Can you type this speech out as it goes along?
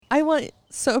want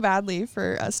so badly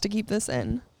for us to keep this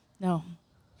in. No.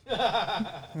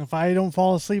 If I don't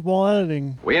fall asleep while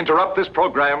editing. We interrupt this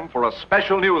program for a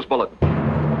special news bulletin.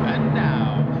 And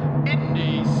now,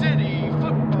 Indy City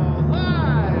Football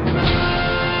Live.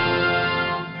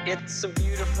 It's a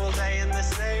beautiful day in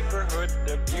this neighborhood,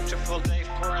 a beautiful day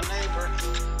for a neighbor.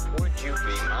 Would you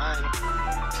be mine?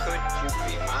 Could you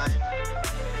be mine?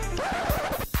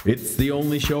 It's the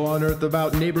only show on earth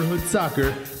about neighborhood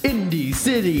soccer, Indy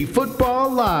City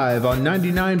Football Live on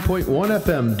 99.1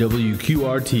 FM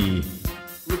WQRT.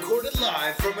 Recorded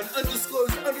live from an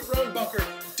undisclosed underground bunker,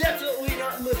 definitely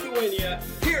not in Lithuania.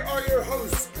 Here are your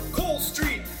hosts, Cole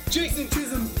Street, Jason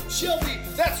Chisholm, Shelby,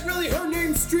 that's really her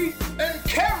name, Street, and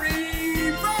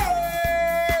Carrie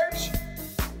Birch!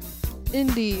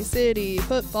 Indy City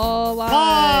Football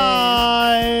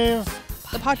Live.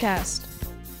 The podcast.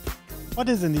 What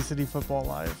is Indy City Football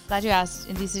Live? Glad you asked.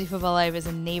 Indy City Football Live is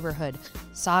a neighborhood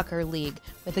soccer league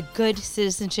with a good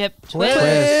citizenship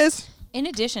twist. In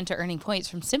addition to earning points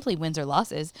from simply wins or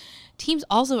losses, teams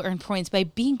also earn points by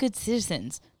being good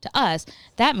citizens. To us,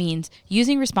 that means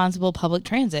using responsible public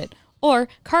transit or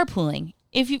carpooling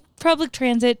if public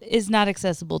transit is not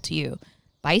accessible to you,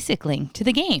 bicycling to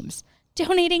the games,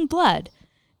 donating blood,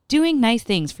 doing nice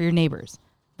things for your neighbors,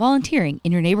 volunteering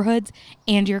in your neighborhoods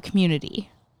and your community.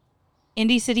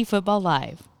 Indy City Football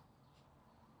Live,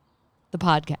 the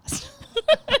podcast.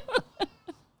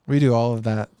 We do all of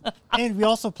that. And we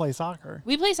also play soccer.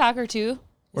 We play soccer too.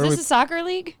 Is this a soccer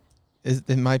league?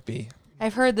 It might be.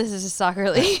 I've heard this is a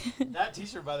soccer league. That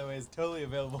t-shirt, by the way, is totally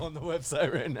available on the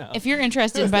website right now. If you're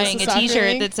interested in buying a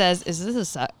t-shirt that says, is this a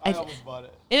soccer? I almost bought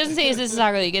it. It doesn't say, is this a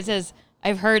soccer league? It says,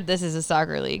 I've heard this is a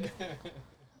soccer league.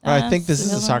 I think this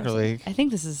is a soccer league. I think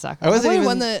this is a soccer I league. want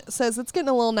one that says, it's getting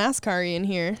a little NASCAR-y in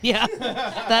here. Yeah,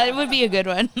 that would be a good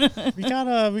one. We got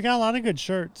a lot of good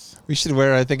shirts. We should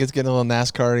wear, I think it's getting a little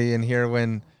NASCAR-y in here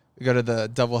when we go to the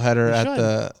doubleheader at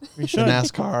the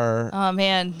NASCAR. Oh,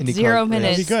 man. IndyCar 0 race.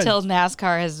 minutes till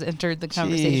NASCAR has entered the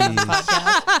conversation on the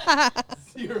podcast.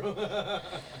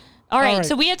 All right,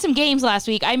 so we had some games last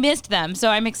week. I missed them, so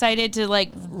I'm excited to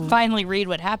finally read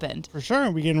what happened. For sure,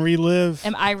 we can relive.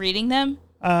 Am I reading them?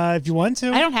 If you want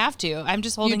to. I don't have to. I'm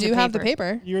just holding the paper. You do have the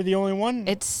paper. You're the only one.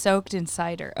 It's soaked in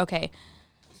cider. Okay.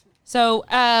 So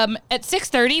at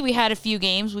 6:30, we had a few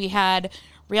games. We had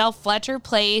Real Fletcher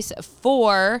Place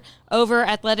 4 over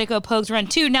Atletico Pogues Run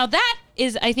 2. Now that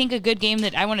is, I think, a good game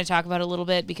that I want to talk about a little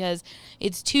bit because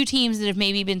it's two teams that have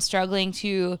maybe been struggling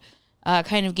to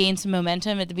kind of gain some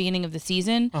momentum at the beginning of the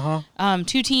season.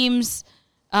 Two teams,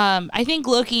 I think,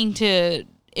 looking to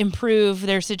improve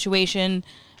their situation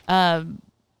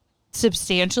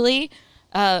substantially.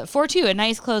 4-2, a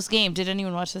nice close game. Did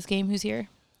anyone watch this game? Who's here?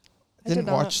 I didn't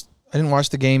watch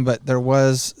the game, but there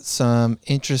was some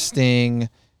interesting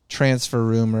transfer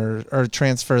rumor or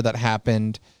transfer that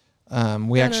happened.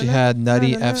 We actually had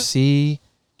Nutty FC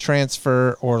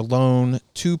transfer or loan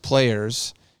 2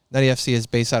 players. Nutty FC is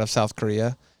based out of South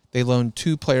Korea. They loaned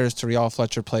 2 players to Real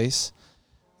Fletcher Place,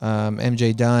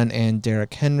 MJ Dunn and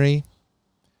Derek Henry.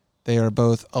 They are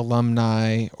both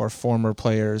alumni or former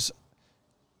players.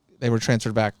 They were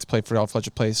transferred back to play for Real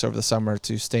Fletcher Place over the summer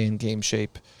to stay in game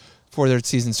shape before their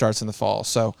season starts in the fall.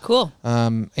 So cool.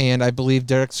 And I believe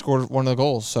Derek scored one of the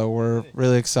goals. So we're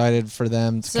really excited for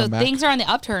them to come back. So things are on the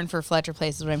upturn for Fletcher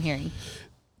Place is what I'm hearing.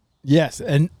 Yes,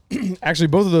 and actually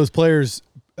both of those players,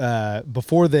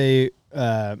 before they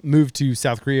moved to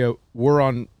South Korea, were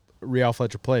on Real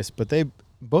Fletcher Place, but they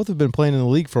both have been playing in the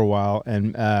league for a while,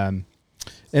 and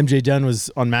MJ Dunn was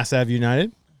on Mass Ave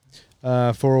United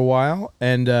for a while,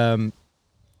 and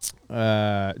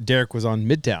Derek was on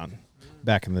Midtown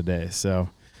back in the day. So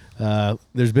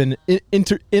there's been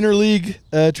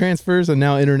interleague transfers and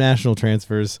now international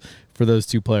transfers for those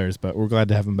 2 players, but we're glad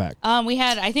to have them back. We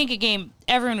had, I think, a game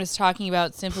everyone was talking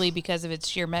about simply because of its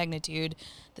sheer magnitude.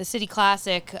 The City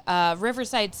Classic,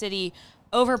 Riverside City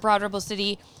over Broad Ripple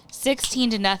City,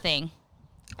 16-0.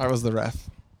 I was the ref.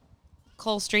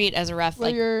 Cole Street as a ref,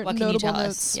 What are what your can you tell notable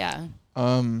us? notes? Yeah.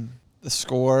 The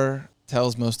score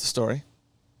tells most of the story.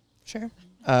 Sure.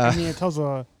 I mean, it tells a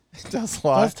lot. Does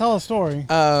tell a story.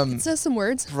 It says some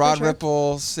words. Broad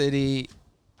Ripple City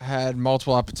had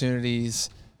multiple opportunities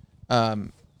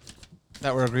that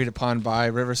were agreed upon by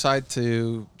Riverside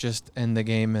to just end the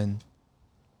game and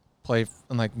play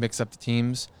and mix up the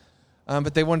teams.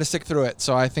 But they wanted to stick through it.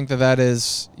 So I think that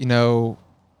is,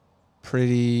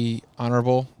 pretty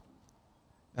honorable.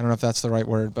 I don't know if that's the right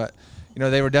word, but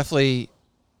they were definitely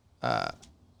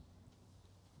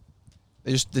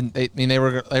they just didn't. They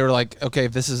were like, okay,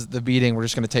 if this is the beating, we're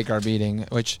just going to take our beating.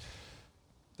 Which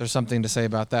there's something to say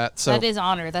about that. So that is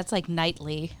honor. That's like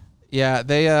knightly. Yeah,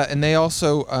 they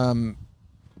also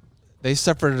they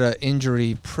suffered an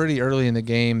injury pretty early in the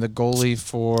game. The goalie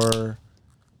for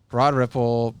Broad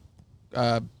Ripple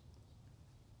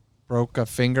broke a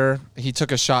finger. He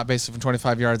took a shot basically from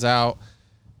 25 yards out,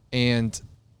 and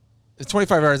it's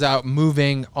 25 yards out,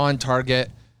 moving on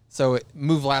target. So it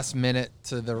moved last minute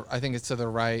to the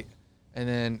right, and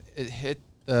then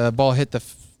the ball hit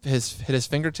his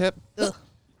fingertip.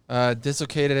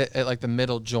 Dislocated it at like the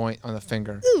middle joint on the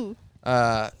finger. Ooh.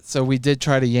 So we did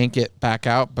try to yank it back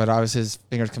out, but his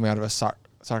fingers coming out of a soccer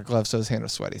glove, so his hand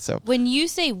was sweaty. So when you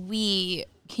say we,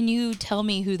 can you tell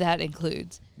me who that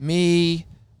includes? Me,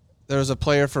 there was a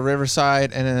player for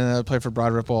Riverside and then another player for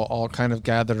Broad Ripple, all kind of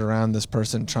gathered around this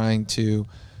person trying to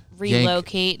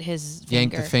relocate his finger.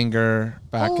 Yank the finger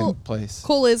back in place.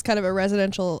 Cole is kind of a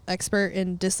residential expert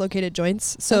in dislocated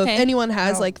joints. So Okay. if anyone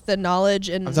has like the knowledge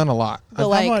and I've done a lot.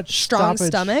 the strong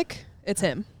stomach, it's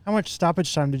him. How much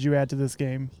stoppage time did you add to this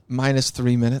game?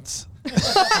 -3 minutes.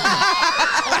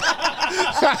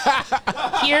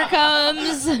 Here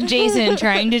comes Jason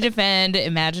trying to defend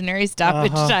imaginary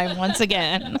stoppage time once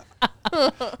again.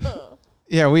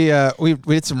 Yeah, we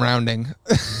did some rounding.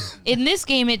 In this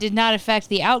game, it did not affect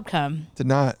the outcome. Did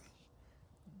not.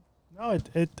 No,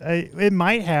 it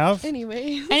might have.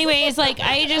 Anyways, like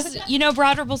I just,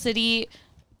 Broad Ripple City,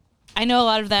 I know a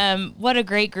lot of them. What a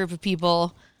great group of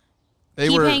people.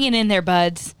 Keep hanging in there,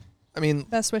 buds. I mean,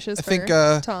 best wishes I for think,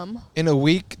 Tom. In a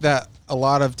week that a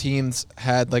lot of teams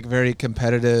had like very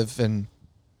competitive and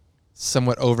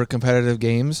somewhat over competitive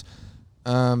games,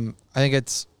 I think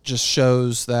it's just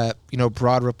shows that,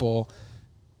 Broad Ripple,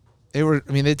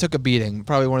 they took a beating,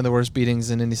 probably one of the worst beatings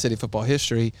in Indy City football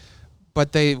history,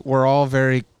 but they were all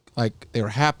very, they were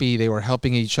happy. They were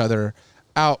helping each other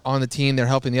out on the team. They're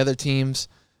helping the other teams.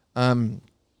 I think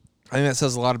that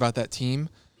says a lot about that team.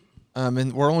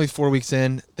 And we're only 4 weeks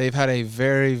in. They've had a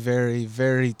very, very,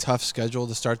 very tough schedule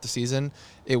to start the season.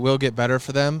 It will get better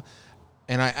for them.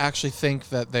 And I actually think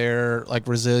that their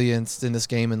resilience in this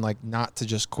game and not to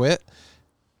just quit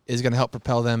is going to help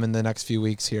propel them in the next few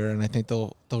weeks here. And I think they're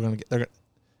going to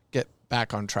get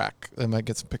back on track. They might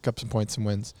pick up some points and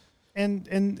wins. And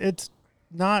it's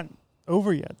not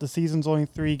over yet. The season's only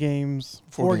 3 games,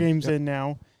 4 games in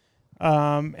now.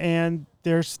 And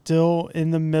they're still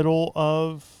in the middle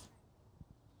of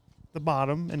the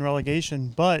bottom in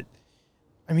relegation. But,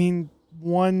 I mean,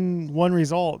 one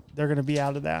result, they're going to be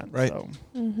out of that. Right. So.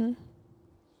 Mm-hmm.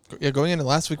 Yeah, going into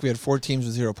last week, we had 4 teams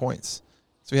with 0 points.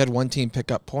 So we had one team pick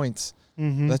up points.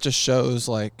 Mm-hmm. That just shows,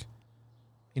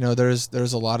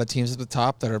 there's a lot of teams at the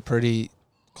top that are pretty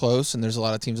close, and there's a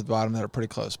lot of teams at the bottom that are pretty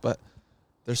close. But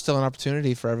there's still an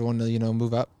opportunity for everyone to,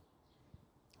 move up.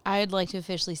 I'd like to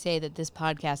officially say that this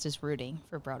podcast is rooting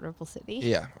for Broad Ripple City.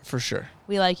 Yeah, for sure.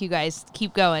 We like you guys.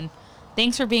 Keep going.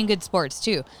 Thanks for being good sports,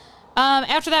 too.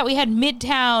 After that, we had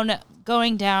Midtown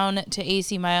going down to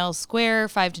AC Miles Square,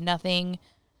 5-0.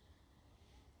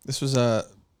 This was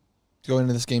going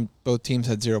into this game, both teams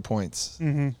had 0 points.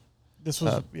 Mm-hmm. This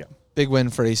was big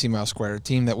win for AC Miles Square, a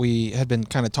team that we had been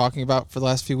kind of talking about for the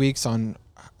last few weeks on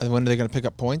when are they going to pick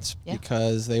up points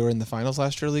because they were in the finals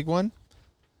last year, League One.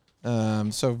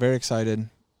 So very excited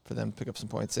for them to pick up some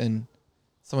points. And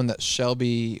someone that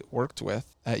Shelby worked with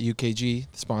at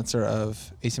UKG, the sponsor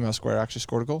of AC Miles Square, actually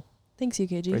scored a goal. Thanks,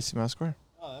 UKG. For AC Miles Square.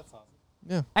 Oh, that's awesome.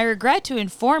 Yeah. I regret to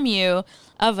inform you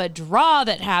of a draw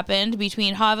that happened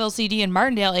between Hawville CD and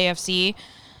Martindale AFC.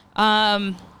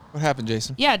 What happened,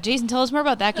 Jason? Yeah, Jason, tell us more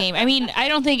about that game. I mean, I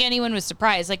don't think anyone was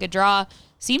surprised. A draw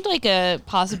seemed like a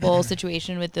possible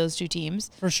situation with those two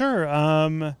teams. For sure.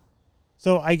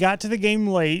 So I got to the game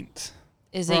late.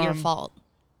 Is it your fault?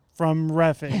 From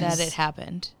reffing. That it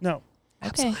happened? No.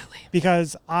 Okay.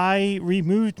 Because I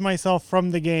removed myself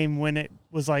from the game when it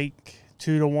was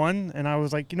 2-1, and I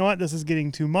was like, you know what, this is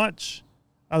getting too much.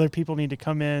 Other people need to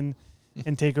come in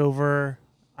and take over.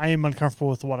 I am uncomfortable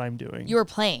with what I'm doing. You were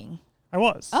playing. I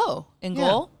was. Oh, in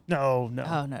goal? No.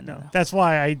 Oh, no. That's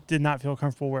why I did not feel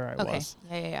comfortable where I Okay. was.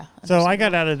 Yeah. So I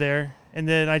got out of there, and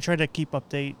then I tried to keep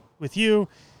update with you.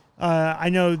 I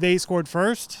know they scored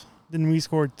first, then we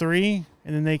scored 3,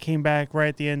 and then they came back right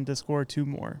at the end to score 2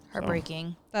 more.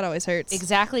 Heartbreaking. That always hurts.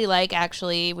 Exactly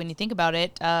actually, when you think about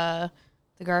it, the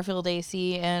Garfield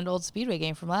AC and Old Speedway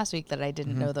game from last week that I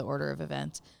didn't know the order of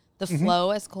events. The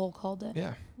flow, as Cole called it.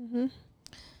 Yeah. Mm-hmm.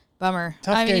 Bummer.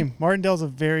 Tough game. Martindale's a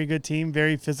very good team,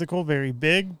 very physical, very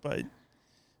big, but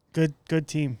good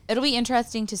team. It'll be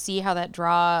interesting to see how that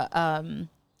draw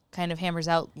kind of hammers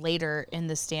out later in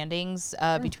the standings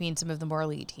between some of the more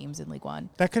elite teams in League One.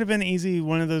 That could have been easy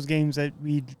one of those games that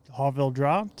Hawville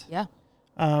dropped. Yeah.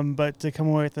 But to come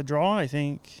away with the draw, I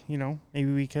think,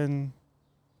 maybe we can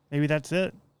maybe that's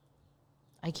it.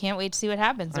 I can't wait to see what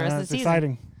happens the rest of the it's season.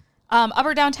 exciting.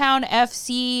 Upper Downtown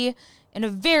FC in a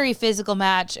very physical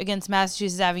match against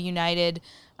Massachusetts Avenue United.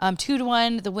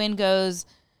 2-1. The win goes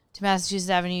to Massachusetts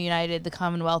Avenue United, the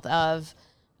Commonwealth of.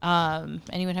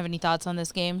 Anyone have any thoughts on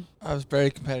this game? It was a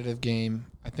very competitive game.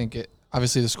 I think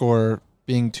obviously the score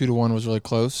being 2-1 was really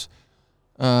close,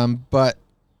 but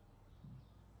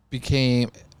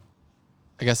became,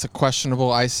 I guess, a questionable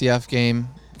ICF game,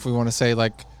 if we want to say.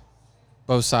 Like,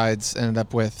 both sides ended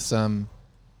up with some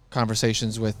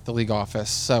conversations with the league office.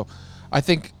 So I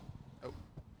think.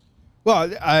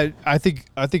 Well, I think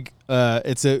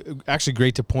it's actually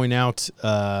great to point out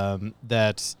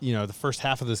that the first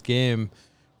half of this game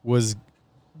was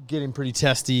getting pretty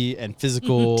testy and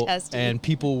physical, and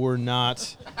people were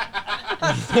not.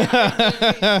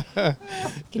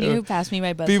 Can you pass me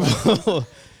my bus?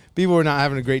 People were not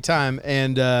having a great time,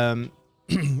 and so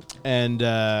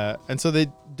they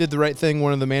did the right thing.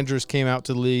 One of the managers came out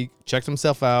to the league, checked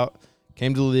himself out,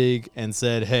 came to the league, and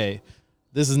said, "Hey,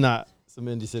 this is not some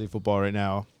Indy City football right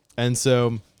now." And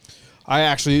so I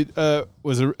actually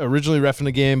was originally reffing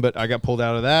the game, but I got pulled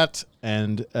out of that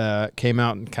and came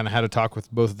out and kind of had a talk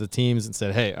with both of the teams and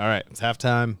said, "Hey, all right, it's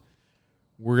halftime.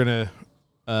 We're going to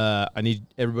I need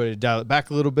everybody to dial it back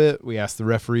a little bit." We asked the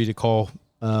referee to call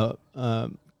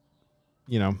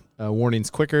warnings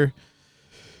quicker.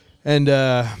 And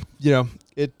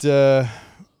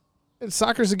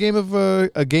soccer's a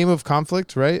game of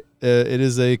conflict, right? It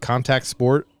is a contact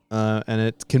sport, and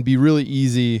it can be really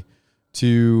easy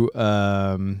to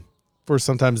for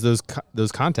sometimes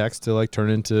those contacts to like turn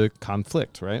into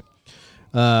conflict, right?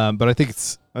 But I think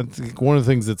one of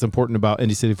the things that's important about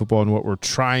Indy City football and what we're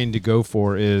trying to go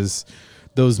for is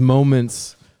those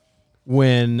moments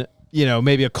when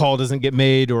maybe a call doesn't get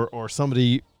made or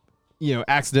somebody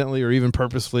accidentally or even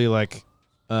purposefully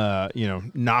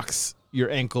knocks your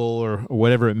ankle or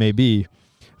whatever it may be.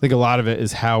 I think a lot of it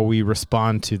is how we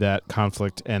respond to that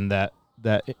conflict and that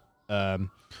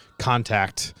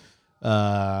contact,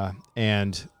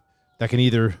 and that can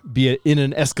either be in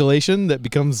an escalation that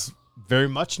becomes very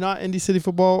much not Indy City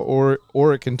football,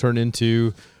 or it can turn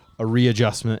into a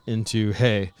readjustment into,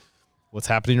 hey, what's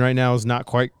happening right now is not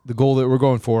quite the goal that we're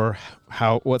going for.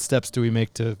 What steps do we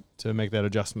make to make that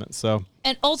adjustment? So,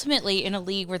 and ultimately, in a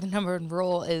league where the number one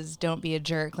rule is don't be a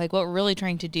jerk, like what we're really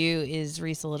trying to do is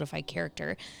re-solidify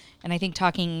character. And I think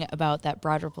talking about that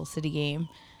Broad Ripple City game,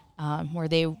 where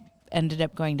they ended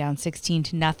up going down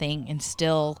 16-0 and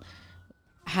still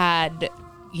had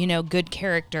good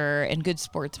character and good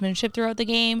sportsmanship throughout the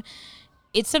game.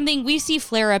 It's something we see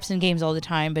flare-ups in games all the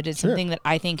time, but it's something that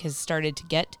I think has started to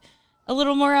get a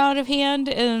little more out of hand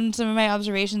in some of my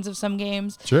observations of some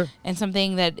games. Sure. And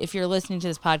something that if you're listening to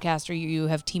this podcast or you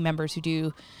have team members who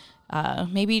do,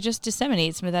 maybe just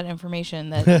disseminate some of that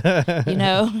information that,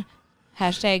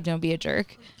 hashtag don't be a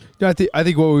jerk. I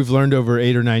think what we've learned over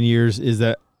 8 or 9 years is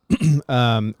that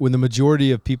when the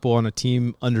majority of people on a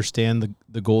team understand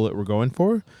the goal that we're going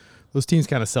for, those teams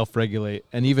kind of self-regulate.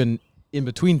 And even in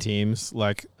between teams,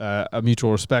 like a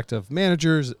mutual respect of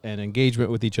managers and engagement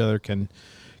with each other can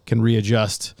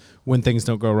readjust when things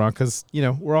don't go wrong, because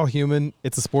we're all human.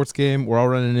 It's a sports game. We're all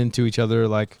running into each other.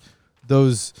 Like,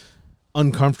 those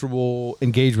uncomfortable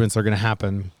engagements are going to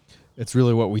happen. It's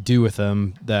really what we do with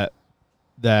them that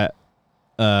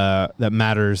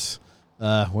matters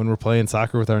when we're playing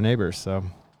soccer with our neighbors. So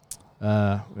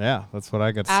that's what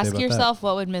I got to say about that. Ask yourself,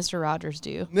 what would Mr. Rogers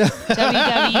do?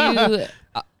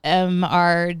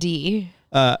 WWMRD.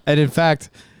 And in fact,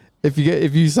 if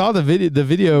you saw the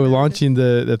video launching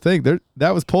the thing,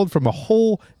 that was pulled from a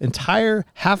whole entire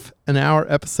half an hour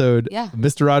episode of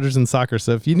Mr. Rogers and Soccer.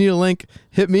 So if you need a link,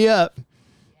 hit me up.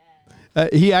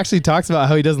 He actually talks about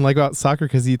how he doesn't like about soccer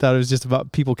because he thought it was just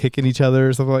about people kicking each other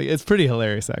or something like that. It's pretty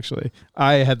hilarious, actually.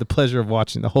 I had the pleasure of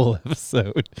watching the whole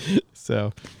episode.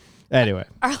 So anyway.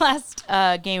 Our last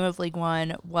game of League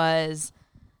One was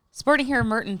Sporting Hero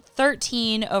Merton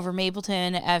 13 over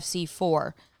Mapleton FC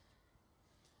 4.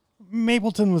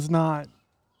 Mapleton was not.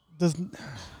 They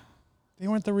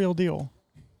weren't the real deal.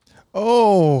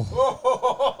 Oh.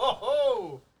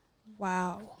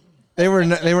 Wow. They were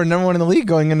number one in the league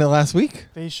going into last week.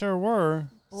 They sure were.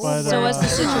 But, so what's the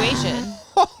situation?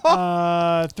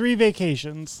 3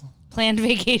 vacations. Planned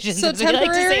vacations. So as we like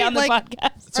to say temporary, on the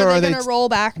podcast. So are they going to roll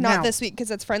back? Not Now- this week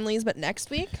because it's friendlies, but next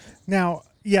week? Now,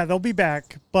 yeah, they'll be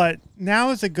back, but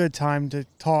now is a good time to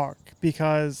talk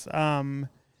because I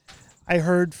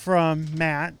heard from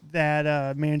Matt,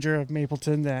 that manager of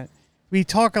Mapleton, that we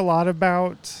talk a lot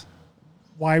about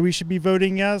why we should be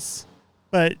voting yes,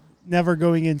 but never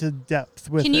going into depth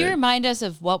with it. Can you remind us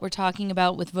of what we're talking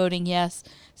about with voting yes,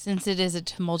 since it is a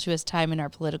tumultuous time in our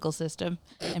political system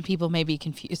and people may be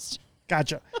confused?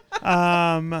 Gotcha.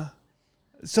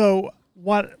 So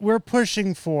what we're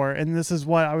pushing for, and this is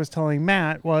what I was telling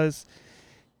Matt, was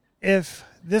if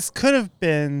this could have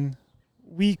been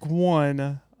week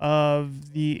 1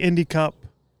 of the Indy Cup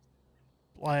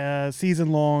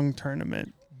season-long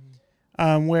tournament,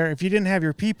 where if you didn't have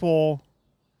your people,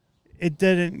 it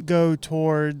didn't go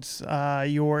towards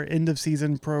your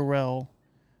end-of-season pro-rel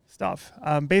stuff.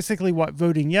 Basically, what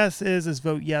voting yes is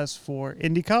vote yes for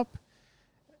Indy Cup.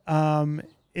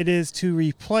 It is to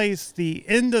replace the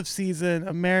end-of-season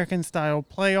American-style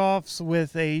playoffs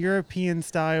with a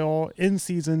European-style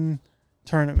in-season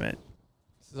tournament.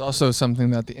 This is also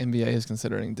something that the NBA is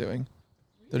considering doing.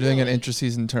 They're doing an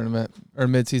intra-season tournament or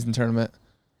mid-season tournament.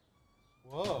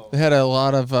 Whoa! They had a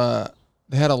lot of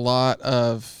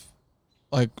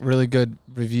like really good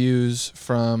reviews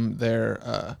from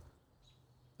their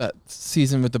that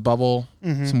season with the bubble.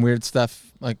 Mm-hmm. Some weird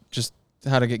stuff like just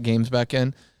how to get games back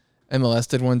in. MLS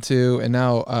did one too, and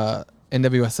now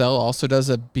NWSL also does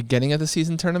a beginning of the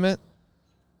season tournament.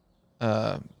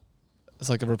 It's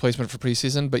like a replacement for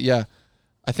preseason, but yeah,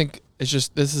 I think it's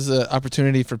just this is an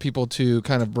opportunity for people to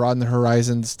kind of broaden their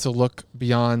horizons, to look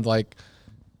beyond like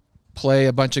play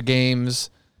a bunch of games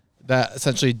that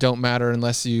essentially don't matter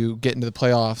unless you get into the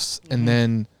playoffs, and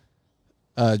then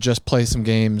just play some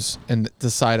games and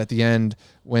decide at the end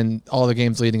when all the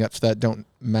games leading up to that don't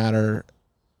matter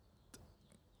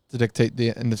to dictate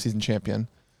the end of season champion.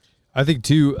 I think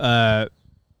too, one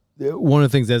of the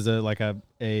things as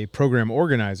a program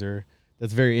organizer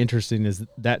that's very interesting is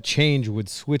that change would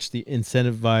switch the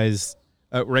incentivize.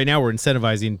 Right now we're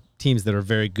incentivizing teams that are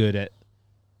very good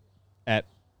at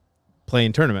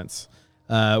playing tournaments,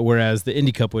 whereas the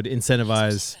Indy Cup would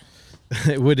incentivize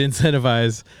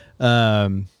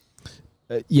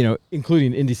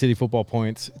including Indy City football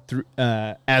points through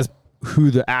as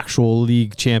who the actual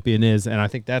league champion is, and I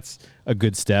think that's a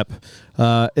good step.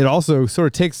 It also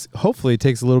sort of hopefully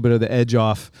takes a little bit of the edge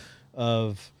off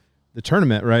of the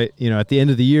tournament, right? At the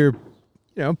end of the year,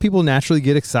 people naturally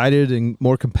get excited and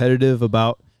more competitive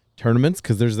about tournaments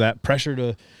because there's that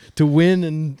pressure to win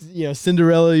and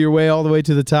Cinderella your way all the way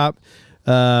to the top,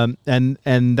 and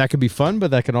that could be fun,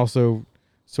 but that can also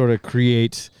sort of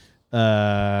create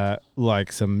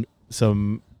like some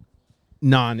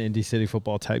non-Indy City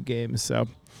football type games. So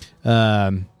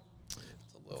at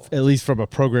least from a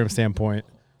program standpoint,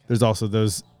 there's also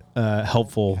those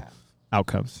helpful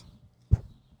outcomes.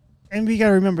 And we got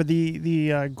to remember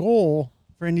the goal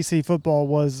for Indy City football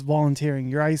was volunteering,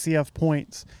 your ICF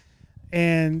points.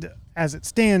 And as it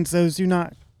stands, those do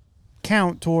not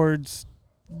count towards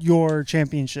your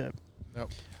championship.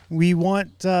 Nope. We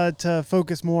want to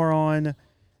focus more on,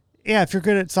 if you're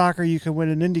good at soccer, you can win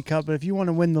an Indy Cup. But if you want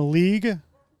to win the league,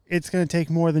 it's going to take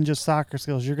more than just soccer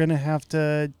skills. You're going to have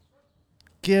to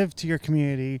give to your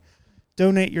community,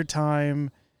 donate your time,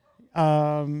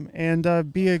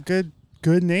 and be a good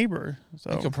neighbor. So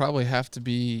I think you'll probably have to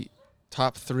be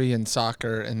top 3 in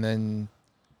soccer and then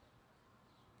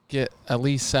get at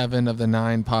least 7 of the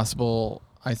 9 possible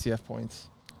ICF points.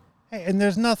 Hey, and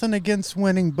there's nothing against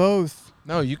winning both.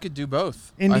 No, you could do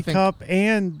both. Indy Cup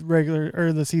and regular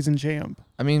or the season champ.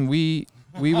 I mean, we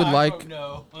would like.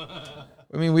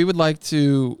 We would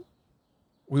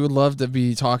love to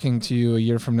be talking to you a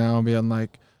year from now and being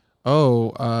like,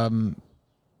 Old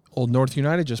North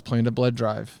United just planned a blood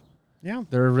drive. Yeah,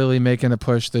 they're really making a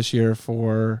push this year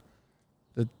for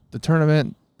the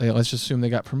tournament. Let's just assume they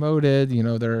got promoted.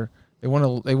 They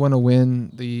want to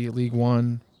win the League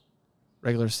One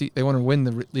regular season. They want to win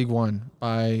the League One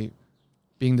by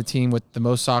being the team with the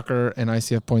most soccer and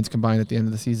ICF points combined at the end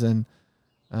of the season.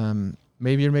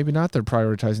 Maybe or maybe not, they're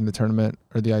prioritizing the tournament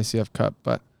or the ICF Cup,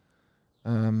 but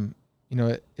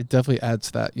it definitely adds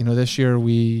to that. This year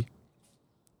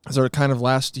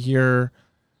last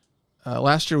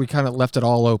year we kind of left it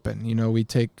all open.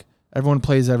 Everyone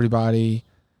plays everybody,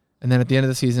 and then at the end of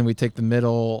the season we take the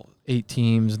middle 8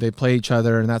 teams, they play each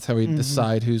other, and that's how we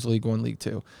decide who's League 1, League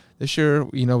 2. This year,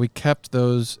 we kept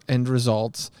those end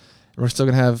results. We're still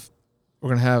gonna have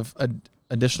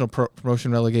additional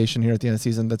promotion relegation here at the end of the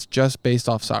season. That's just based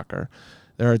off soccer.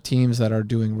 There are teams that are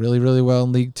doing really, really well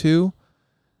in League 2,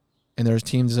 and there's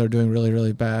teams that are doing really,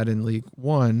 really bad in League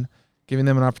 1, giving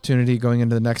them an opportunity going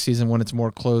into the next season when it's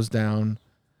more closed down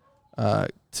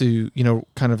to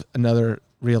kind of another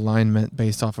realignment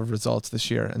based off of results this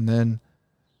year. And then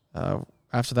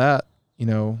after that,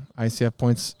 ICF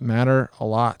points matter a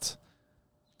lot.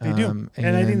 They do,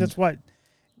 and I think that's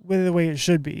with the way it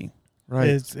should be. Right.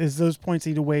 Is those points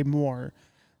need to weigh more,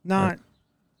 not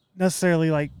necessarily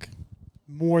like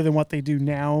more than what they do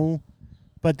now,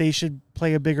 but they should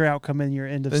play a bigger outcome in your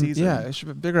end of season. Yeah, it should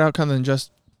be a bigger outcome than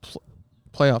just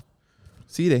playoff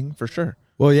seeding for sure.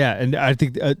 Well, yeah, and I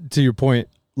think to your point,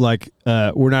 like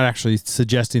we're not actually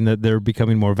suggesting that they're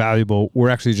becoming more valuable. We're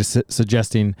actually just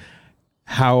suggesting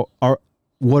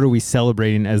what are we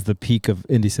celebrating as the peak of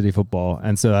Indy City football,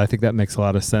 and so I think that makes a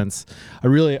lot of sense.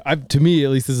 To me,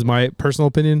 at least, this is my personal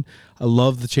opinion. I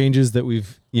love the changes that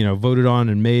we've voted on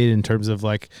and made in terms of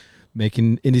like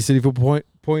making Indy City football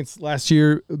points last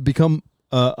year become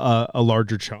a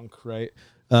larger chunk, right?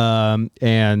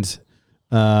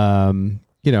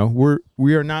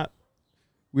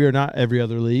 We are not every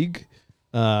other league,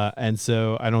 and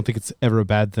so I don't think it's ever a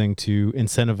bad thing to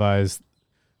incentivize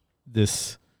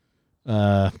this,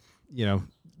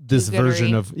 this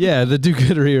version of the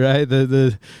do-goodery, right?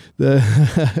 The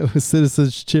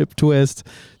citizenship twist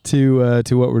to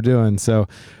what we're doing. So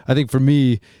I think for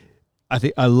me,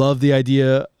 I love the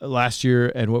idea last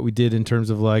year and what we did in terms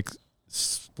of like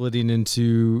splitting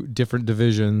into different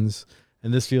divisions,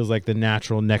 and this feels like the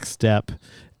natural next step.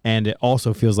 And it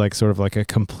also feels like sort of like a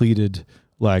completed,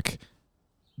 like,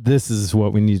 this is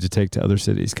what we need to take to other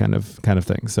cities kind of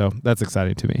thing. So that's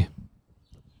exciting to me.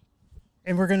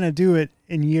 And we're going to do it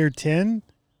in year 10,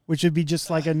 which would be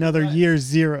just like another year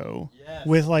 0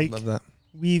 with like, Love that.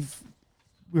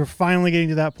 we're finally getting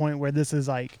to that point where this is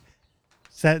like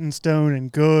set in stone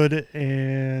and good.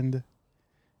 And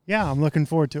yeah, I'm looking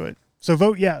forward to it. So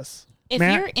vote yes. If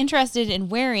you're interested in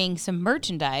wearing some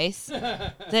merchandise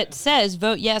that says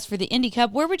vote yes for the Indy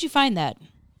Cup, where would you find that?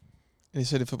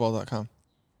 IndyCityFootball.com.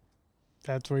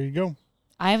 That's where you go.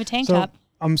 I have a tank top.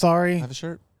 I'm sorry. I have a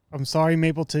shirt. I'm sorry,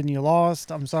 Mapleton, you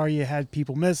lost. I'm sorry you had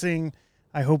people missing.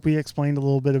 I hope we explained a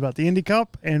little bit about the Indy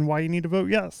Cup and why you need to vote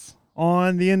yes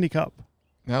on the Indy Cup.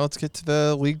 Now let's get to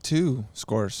the League 2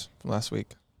 scores from last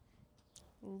week.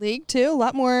 League 2, a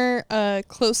lot more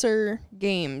closer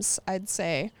games, I'd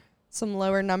say. Some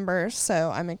lower numbers,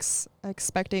 so I'm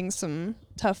expecting some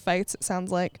tough fights, it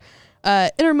sounds like.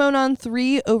 Intermonon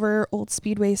 3 over Old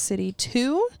Speedway City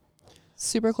 2.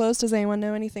 Super close. Does anyone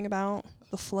know anything about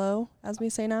the flow, as we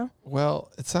say now?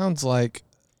 Well, it sounds like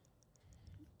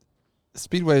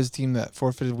Speedway's team that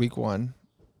forfeited week 1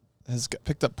 has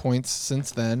picked up points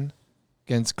since then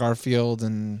against Garfield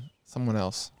and someone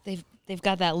else. They've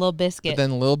got that Lil Biscuit. But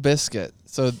then Lil Biscuit.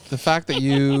 So the fact that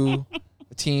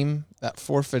a team that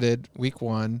forfeited week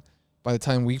 1, by the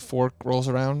time week 4 rolls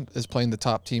around, is playing the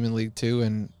top team in League 2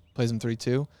 and plays them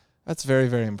 3-2, that's very,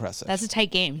 very impressive. That's a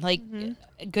tight game. Like,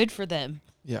 good for them.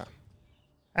 Yeah.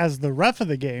 As the ref of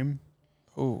the game.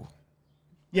 Ooh.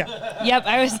 Yeah. Yep.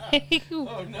 I was like,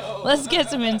 let's get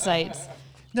some insights.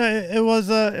 No, it was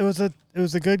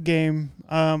a good game.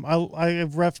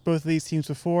 I've refed both of these teams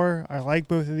before. I like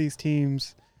both of these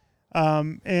teams,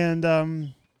 and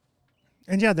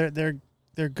yeah,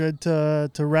 they're good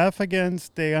to ref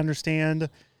against. They understand.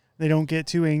 They don't get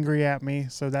too angry at me,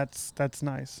 so that's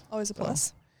nice. Always a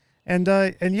plus. And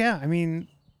yeah, I mean,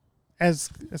 as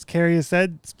Carrie has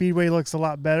said, Speedway looks a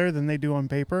lot better than they do on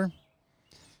paper.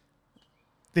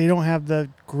 They don't have the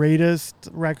greatest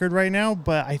record right now,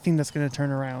 but I think that's going to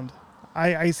turn around.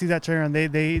 I see that turn around.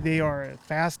 They are a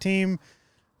fast team.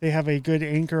 They have a good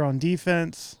anchor on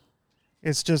defense.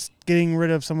 It's just getting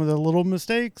rid of some of the little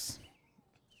mistakes,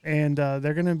 and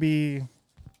they're going to be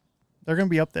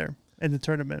up there in the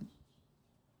tournament.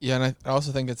 Yeah, and I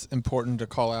also think it's important to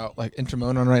call out, like,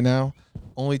 Intermonon right now,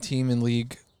 only team in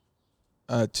League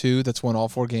 2 that's won all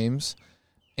 4 games,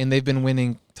 and they've been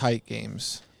winning tight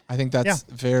games. I think that's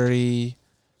very,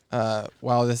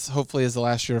 while this hopefully is the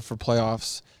last year for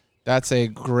playoffs, that's a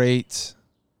great,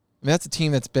 that's a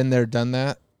team that's been there, done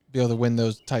that, be able to win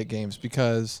those tight games,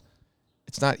 because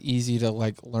it's not easy to,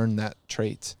 like, learn that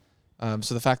trait.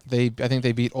 So the fact that I think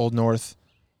they beat Old North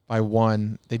by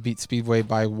 1, they beat Speedway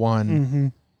by 1. Mm-hmm.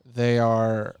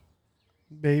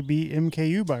 They beat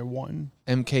MKU by 1.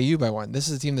 MKU by 1. This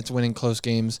is a team that's winning close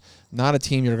games, not a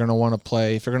team you're going to want to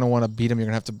play. If you're going to want to beat them, you're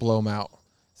going to have to blow them out,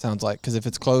 sounds like. Because if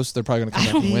it's close, they're probably going to come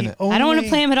back and win it. I don't want to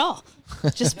play them at all.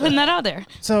 Just putting that out there.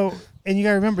 So, and you got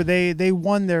to remember, they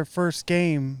won their first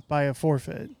game by a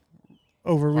forfeit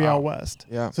over Real West.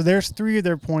 Yeah. So there's 3 of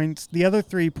their points. The other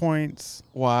 3 points.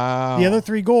 Wow. The other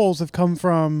 3 goals have come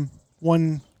from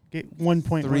 1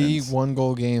 point 3 wins.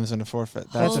 1-goal games and a forfeit.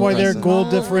 That's why their goal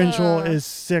differential is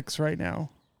 6 right now.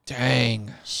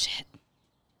 Dang. Shit.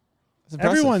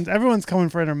 Everyone's coming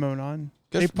for Intermonon.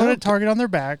 They put a target on their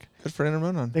back. Good for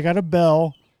Intermonon. They got a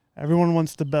bell. Everyone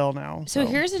wants the bell now. So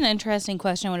here's an interesting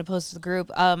question I want to pose to the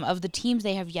group. Of the teams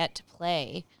they have yet to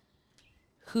play,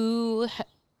 who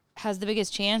has the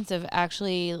biggest chance of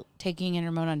actually taking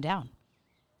Intermonon down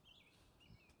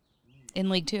in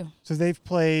League 2. So they've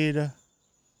played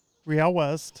Real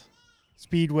West,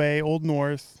 Speedway, Old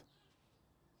North,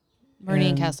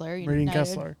 Meridian Kessler. Meridian United.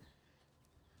 Kessler.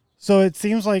 So it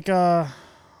seems like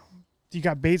you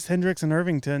got Bates, Hendricks, and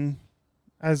Irvington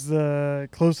as the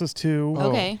closest two.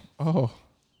 Okay. Oh.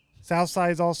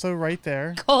 Southside's also right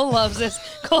there. Cole loves this.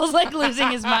 Cole's like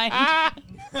losing his mind.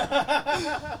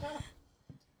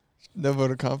 No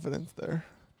vote of confidence there.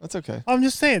 That's okay. I'm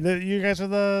just saying that you guys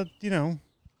are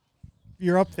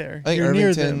you're up there. I think You're near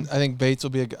Irvington. them. I think Bates will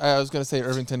be I was going to say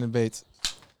Irvington and Bates.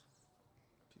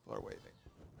 People are waving.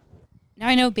 Now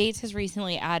I know Bates has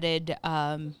recently added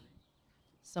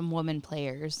some women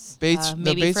players. Bates- no,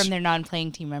 maybe Bates- from their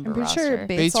non-playing team member I'm pretty roster. sure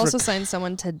Bates also signed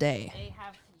someone today. They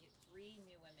have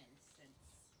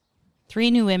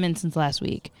 3 new women since last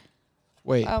week.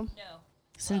 Wait. Oh. No.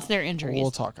 Since their injuries.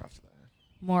 We'll talk after that.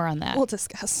 More on that. We'll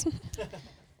discuss.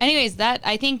 Anyways,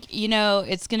 I think,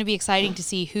 it's going to be exciting to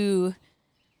see who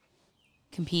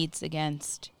competes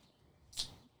against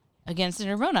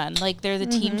Intermonon. Like, they're the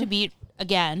team to beat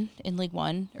again in League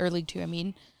 1, or League 2, I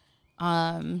mean.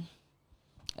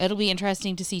 It'll be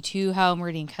interesting to see, too, how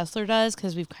Meridian Kessler does,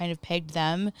 because we've kind of pegged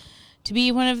them to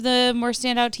be one of the more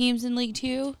standout teams in League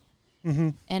 2. Mm-hmm.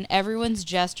 And everyone's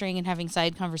gesturing and having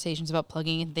side conversations about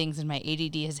plugging in things, and my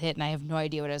ADD has hit, and I have no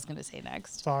idea what I was going to say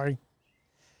next. Sorry.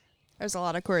 There's a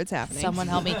lot of chords happening. Someone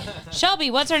help me.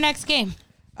 Shelby, what's our next game?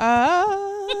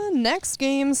 Next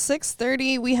game,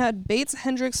 6:30. We had Bates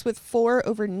Hendricks with 4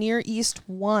 over Near East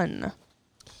 1.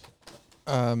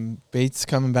 Bates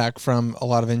coming back from a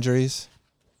lot of injuries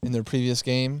in their previous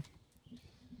game.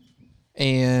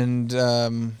 And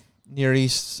Near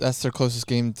East, that's their closest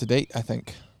game to date, I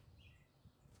think.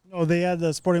 No, they had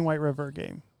the Sporting White River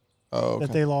game. Oh, okay.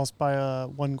 That they lost by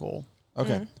 1 goal.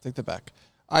 Okay, take that back.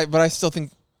 But I still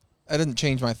think I didn't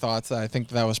change my thoughts. I think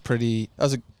that was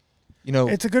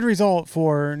it's a good result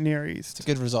for Near East. It's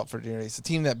a good result for Near East. A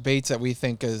team that Bates that we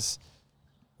think is,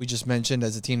 we just mentioned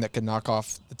as a team that could knock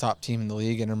off the top team in the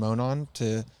league, Intermonon,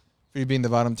 for you being the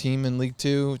bottom team in League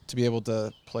 2 to be able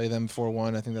to play them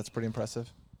 4-1. I think that's pretty impressive.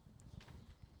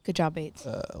 Good job, Bates.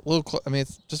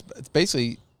 It's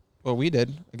basically what we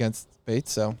did against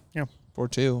Bates. So yeah,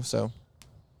 4-2. So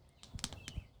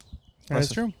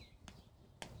that's true.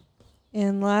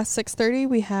 And last 6:30,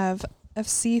 we have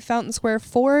FC Fountain Square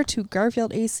 4 to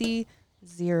Garfield AC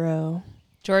 0.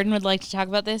 Jordan would like to talk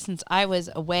about this since I was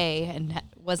away and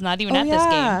was not even at yeah. this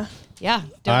game. Yeah.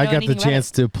 I got the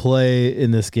chance to play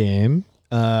in this game.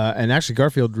 And actually,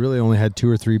 Garfield really only had 2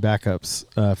 or 3 backups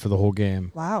for the whole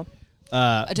game. Wow.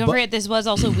 Don't forget, this was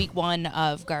also week 1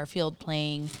 of Garfield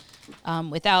playing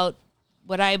without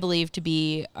what I believe to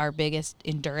be our biggest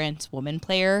endurance woman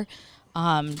player,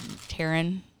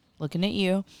 Taryn. Looking at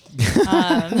you.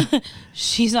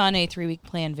 She's on a 3-week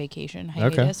planned vacation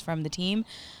hiatus from the team.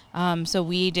 So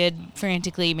we did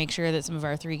frantically make sure that some of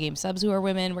our 3-game subs who are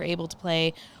women were able to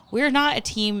play. We're not a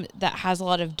team that has a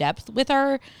lot of depth with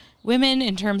our women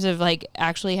in terms of like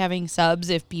actually having subs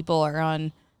if people are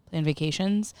on planned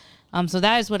vacations. So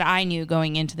that is what I knew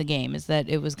going into the game, is that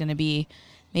it was going to be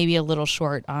maybe a little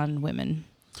short on women.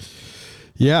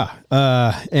 Yeah,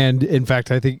 and in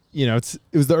fact, I think it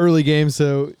was the early game,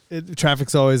 so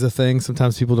traffic's always a thing.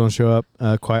 Sometimes people don't show up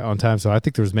quite on time, so I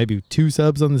think there was maybe 2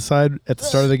 subs on the side at the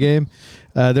start of the game.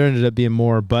 There ended up being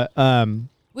more, but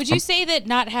would you say that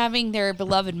not having their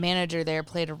beloved manager there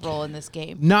played a role in this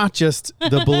game? Not just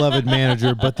the beloved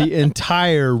manager, but the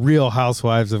entire Real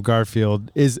Housewives of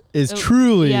Garfield is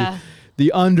truly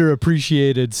the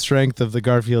underappreciated strength of the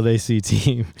Garfield AC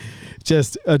team.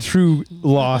 Just a true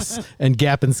loss and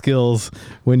gap in skills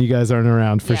when you guys aren't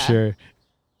around, for sure.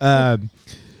 But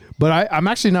I'm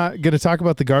actually not going to talk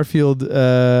about the Garfield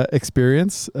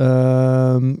experience.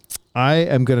 I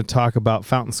am going to talk about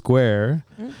Fountain Square,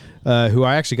 who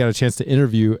I actually got a chance to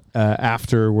interview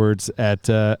afterwards at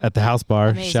the House Bar.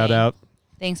 Amazing. Shout out.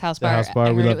 Thanks, House Bar. House Bar.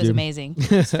 I We heard love it was you. amazing.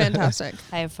 It's fantastic.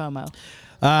 I have FOMO.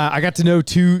 I got to know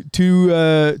 3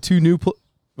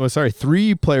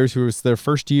 players who was their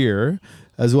first year,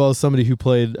 as well as somebody who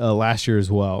played last year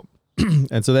as well.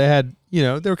 And so they had,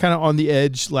 they were kind of on the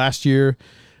edge last year,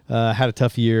 had a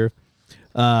tough year.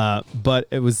 But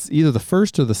it was either the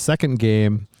first or the second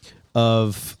game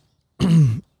of,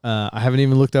 I haven't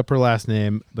even looked up her last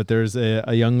name, but there's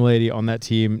a young lady on that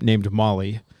team named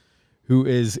Molly, who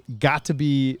is got to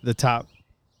be the top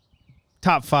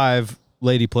 5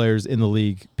 lady players in the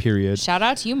league, period. Shout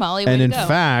out to you, Molly. Way And to in go.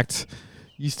 fact,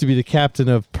 used to be the captain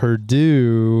of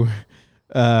Purdue.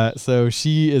 So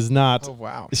she is not. Oh,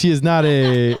 wow. She is not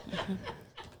a.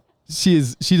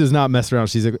 she does not mess around.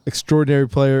 She's an extraordinary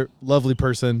player, lovely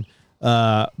person.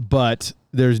 But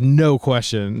there's no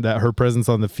question that her presence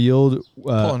on the field.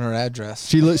 Pulling her address.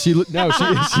 She lives in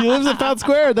Fountain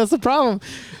Square. That's the problem.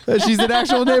 She's an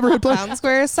actual neighborhood player. Fountain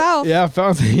Square South. Yeah,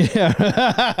 Fountain.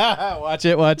 Yeah. Watch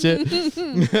it.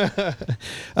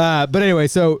 But anyway,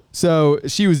 so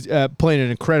she was playing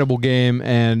an incredible game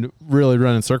and really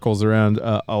running circles around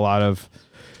a lot of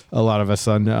us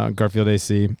on Garfield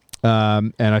AC.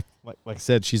 And like I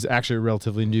said, she's actually a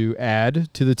relatively new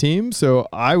add to the team. So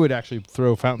I would actually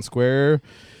throw Fountain Square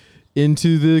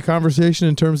into the conversation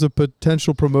in terms of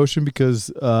potential promotion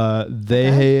because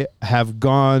they have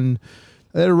gone.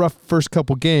 They had a rough first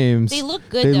couple games. They look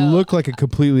good. They though. look like a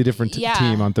completely different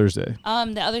team on Thursday.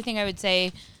 The other thing I would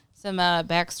say, some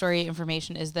backstory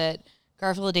information is that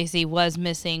Garfield AC was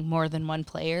missing more than one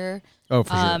player. Oh,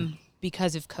 for sure.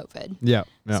 Because of COVID. Yeah.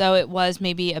 So it was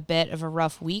maybe a bit of a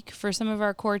rough week for some of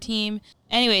our core team.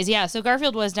 Anyways, yeah, so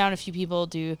Garfield was down a few people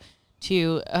due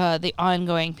to the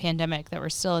ongoing pandemic that we're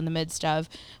still in the midst of,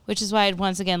 which is why I'd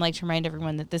once again like to remind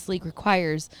everyone that this league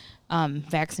requires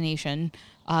vaccination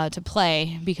to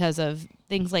play because of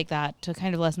things like that to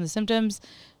kind of lessen the symptoms.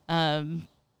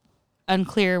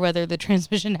 Unclear whether the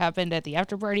transmission happened at the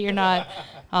after party or not.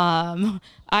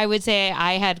 I would say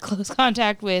I had close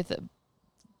contact with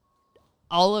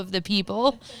all of the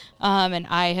people, and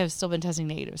I have still been testing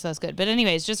negative, so that's good. But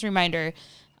anyways, just a reminder,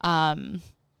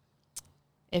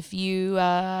 if you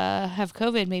have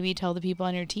COVID, maybe tell the people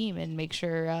on your team and make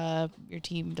sure your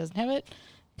team doesn't have it,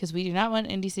 because we do not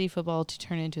want Indy City football to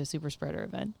turn into a super spreader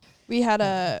event. We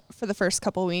had for the first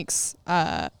couple weeks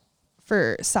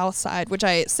for Southside, which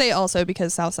I say also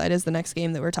because Southside is the next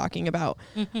game that we're talking about.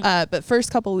 But first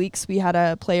couple weeks, we had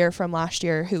a player from last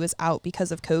year who was out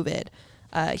because of COVID.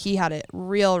 He had it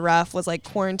real rough, was like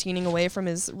quarantining away from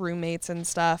his roommates and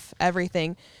stuff,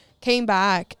 everything. Came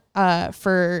back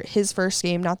for his first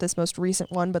game, not this most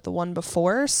recent one, but the one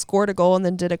before, scored a goal and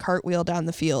then did a cartwheel down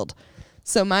the field.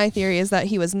 So my theory is that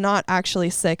he was not actually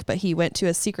sick, but he went to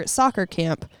a secret soccer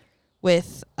camp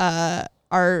with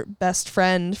our best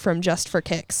friend from Just for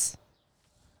Kicks.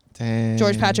 Dang.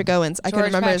 George Patrick Owens. I can't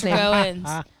remember his name. Owens.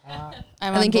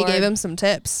 I think he gave him some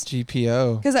tips.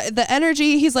 GPO. Because the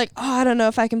energy, he's like, oh, I don't know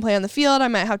if I can play on the field. I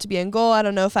might have to be in goal. I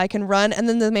don't know if I can run. And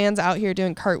then the man's out here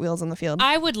doing cartwheels on the field.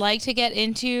 I would like to get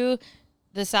into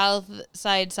the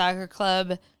Southside Soccer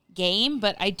Club game,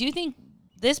 but I do think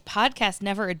this podcast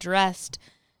never addressed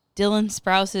Dylan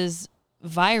Sprouse's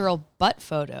viral butt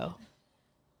photo.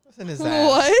 What's in his ass?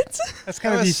 What? That's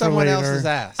gotta That be was someone later. else's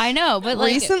ass. I know, but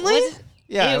like Recently?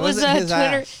 Yeah, it was wasn't a his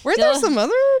Twitter. ass. Were there some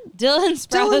other Dylan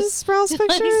Sprouse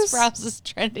pictures? Dylan Sprouse is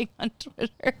trending on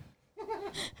Twitter,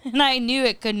 and I knew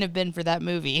it couldn't have been for that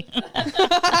movie.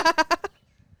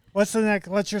 What's the next?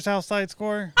 What's your Southside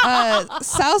score?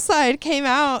 Southside came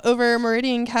out over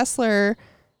Meridian Kessler.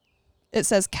 It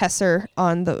says Kesser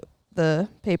on the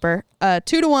paper.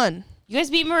 2-1. You guys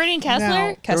beat Meridian Kessler.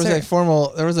 Now-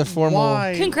 There was a formal.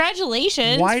 Why?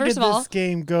 Congratulations! Why first did of all, this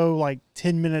game go like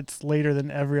 10 minutes later than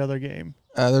every other game?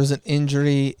 There was an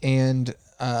injury and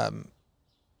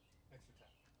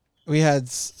we had.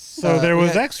 So there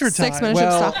was extra time. 6 minutes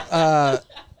of stop.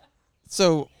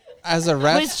 So as a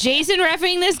ref, was Jason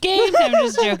reffing this game? I'm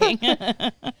just joking.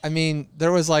 I mean,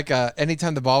 there was like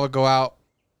anytime the ball would go out,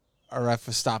 a ref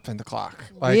was stopping the clock.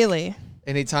 Like, Really?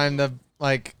 Anytime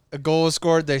a goal was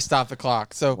scored, they stopped the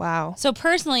clock. So Wow. So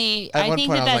personally, At I one think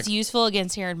point that I was that's like- useful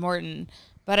against Heron Morton,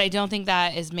 but I don't think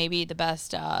that is maybe the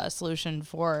best solution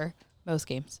for most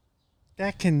games.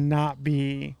 That cannot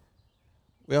be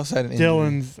we also had an injury.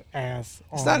 Dylan's ass.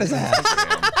 It's not his ass.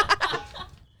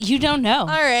 You don't know. All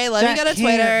right, let me go to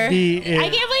Twitter. I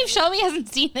can't believe Shelby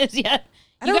hasn't seen this yet.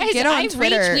 I don't get on I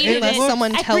Twitter retweeted unless it.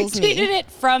 someone tells I me. retweeted it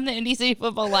from the Indy City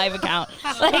Football Live account.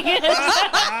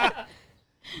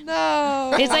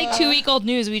 No. It's like 2-week-old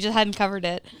news. We just hadn't covered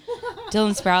it.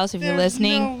 Dylan Sprouse, if you're There's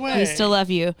listening, no way. we still love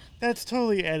you. That's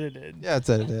totally edited. Yeah, it's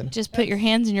edited. Just put your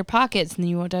hands in your pockets and then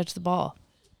you won't touch the ball.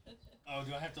 Oh,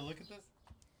 do I have to look at this?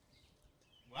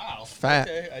 Wow. Fat.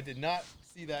 Okay, I did not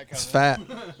see that coming. It's fat.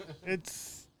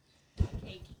 It's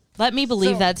Let me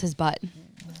believe So- that's his butt.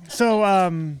 so.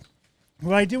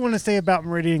 What I do want to say about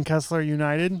Meridian Kessler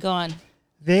United, Go on.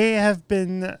 they have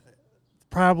been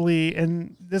probably,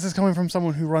 and this is coming from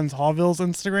someone who runs Hallville's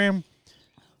Instagram.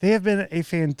 They have been a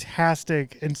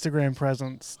fantastic Instagram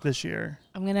presence this year.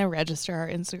 I'm going to register our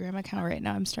Instagram account right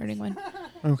now. I'm starting one.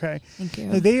 Okay. Thank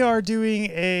you. They are doing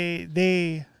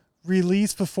they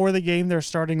release before the game their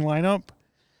starting lineup.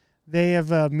 They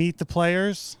have meet the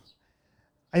players.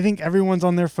 I think everyone's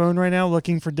on their phone right now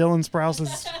looking for Dylan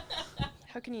Sprouse's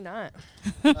can you not?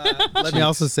 Let me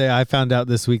also say I found out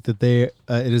this week that it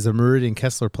is a Meridian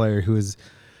Kessler player who is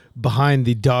behind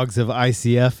the Dogs of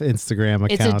ICF Instagram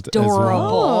account. It's adorable. As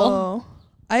well. Oh,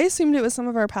 I assumed it was some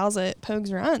of our pals at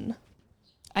Pogues Run.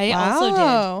 I also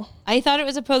did. I thought it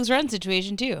was a Pogues Run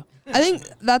situation too. I think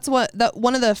that's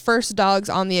one of the first dogs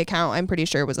on the account. I'm pretty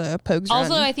sure was a Pogues Run.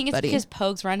 Also, I think it's buddy. because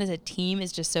Pogues Run as a team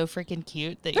is just so freaking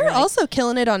cute that They're you're like, also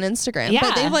killing it on Instagram. Yeah.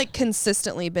 But they've like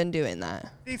consistently been doing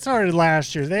that. They started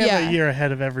last year. They have Yeah. a year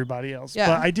ahead of everybody else. Yeah.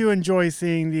 But I do enjoy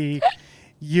seeing the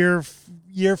year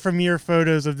from year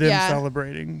photos of them Yeah.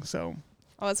 celebrating. So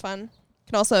Oh, it's fun.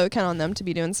 Can also count on them to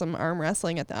be doing some arm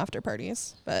wrestling at the after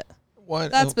parties, but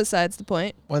One, that's besides the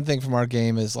point. one thing from our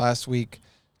game is last week,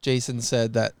 Jason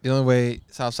said that the only way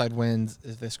Southside wins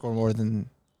is they score more than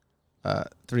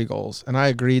 3 goals. And I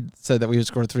agreed, said that we would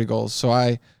score 3 goals. So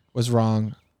I was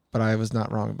wrong, but I was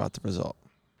not wrong about the result.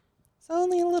 It's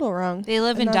only a little wrong. they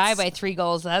live And and die that's- by 3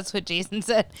 goals. That's what Jason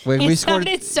said. We It scored-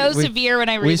 sounded so we- severe when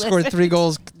I We re-listened. scored 3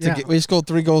 goals. Yeah. We scored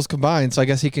 3 goals combined. So I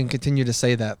guess he can continue to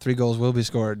say that 3 goals will be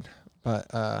scored.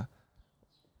 But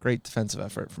great defensive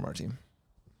effort from our team.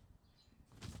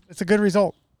 it's a good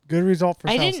result. Good result for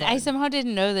I Southside. somehow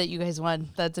didn't know that you guys won.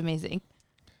 That's amazing.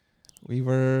 We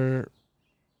were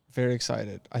very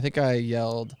excited. I think I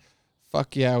yelled,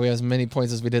 "Fuck yeah, we have as many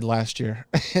points as we did last year."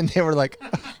 And they were like,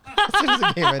 as soon as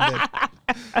the game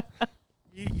ended.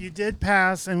 You did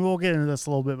pass, and we'll get into this a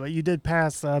little bit, but you did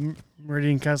pass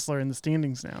Meridian Kessler in the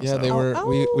standings now. Yeah, so. they were.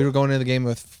 We were going into the game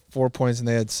with 4 points, and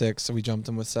they had 6, so we jumped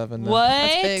them with 7. What?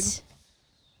 That's big.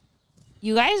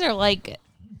 You guys are like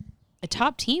a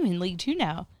top team in League 2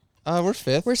 now. We're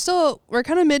 5th. We're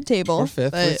kind of mid-table. We're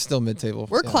 5th. We're but still mid-table.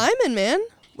 we're climbing, man.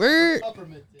 We're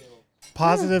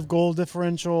Positive goal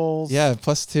differentials. Yeah,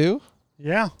 +2.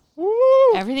 Yeah.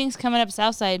 Everything's coming up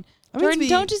Southside. I'm meant to Jordan, be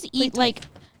don't just eat like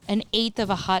an eighth of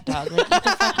a hot dog. Like, eat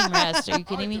the fucking rest. Are you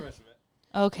kidding me?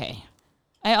 Okay.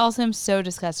 I also am so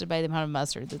disgusted by the amount of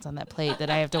mustard that's on that plate that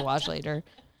I have to wash later.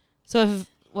 So,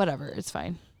 whatever. It's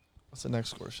fine. What's the next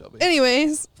score, Shelby?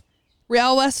 anyways.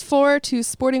 Real West 4 to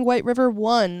Sporting White River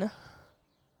 1.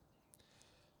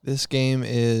 This game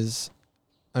is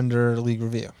under league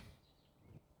review.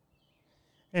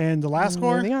 And the last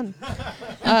score? Moving on.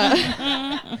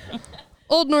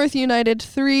 Old North United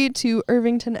 3 to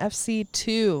Irvington FC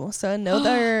 2. So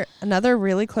another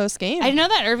really close game. I didn't know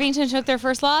that Irvington took their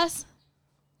first loss.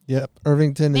 Yep,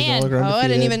 Irvington is Man. no longer undefeated. I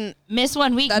didn't even Miss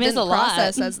 1 week, that miss didn't a lot.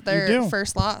 process as You their do.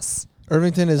 first loss.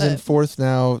 Irvington is in But- 4th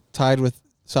now, tied with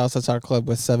Southside Soccer Club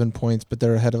with 7 points, but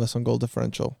they're ahead of us on goal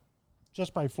differential.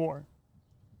 Just by 4.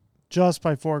 Just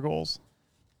by 4 goals.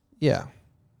 Yeah.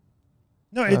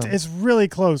 No, it's really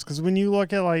close because when you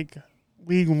look at like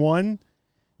League 1,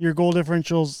 your goal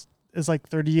differentials is like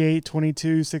 38,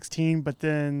 22, 16, but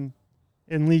then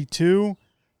in League 2,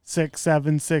 6,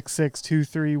 7, 6, 6, 2,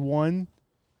 3, 1.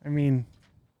 I mean,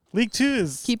 League 2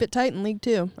 is Keep it tight in League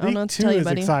 2. I don't know League what to 2 tell you, is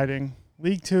buddy. exciting.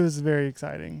 League 2 is very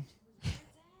exciting.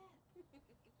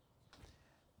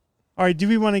 All right, do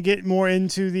we want to get more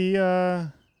into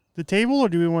the table, or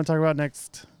do we want to talk about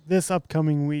this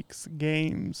upcoming week's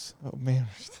games? Oh, man.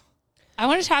 I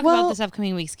want to talk Well- about this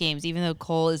upcoming week's games, even though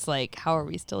Cole is like, how are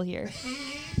we still here?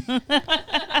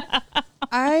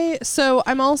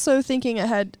 I'm also thinking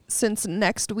ahead since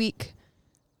next week.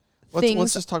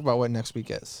 Let's just talk about what next week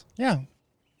is. Yeah.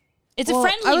 It's Well, a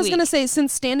friendly I was week. going to say,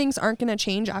 since standings aren't going to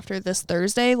change after this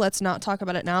Thursday, let's not talk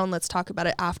about it now and let's talk about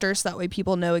it after so that way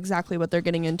people know exactly what they're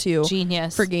getting into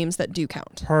Genius. for games that do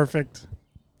count. Perfect.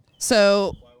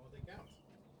 So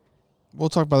We'll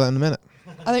talk about that in a minute.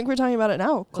 I think we're talking about it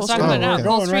now. Let's Cole talk Street. about it now. okay.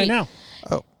 Cole Going right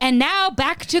Street. now. And now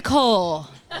back to Cole.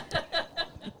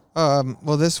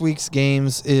 Well, this week's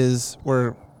games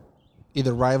were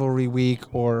either rivalry week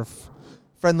or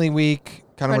friendly week,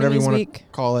 kind of whatever you Frenemies want week. to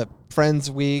call it. Friends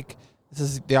week. This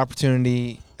is the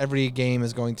opportunity. Every game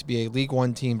is going to be a League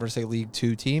 1 team versus a League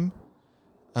 2 team.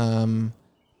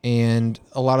 And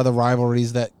a lot of the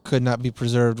rivalries that could not be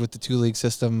preserved with the 2-league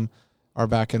system are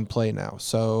back in play now.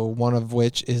 So one of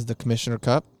which is the Commissioner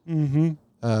Cup.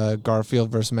 Mm-hmm. Garfield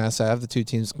versus Mass Ave, the 2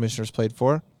 teams commissioners played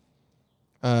for.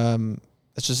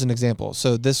 That's just an example.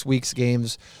 So this week's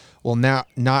games will now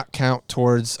not count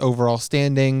towards overall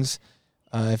standings.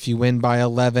 If you win by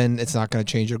 11, it's not going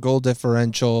to change your goal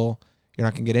differential. You're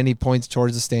not going to get any points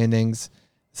towards the standings.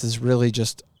 This is really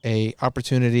just a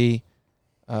opportunity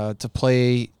to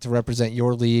play to represent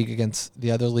your league against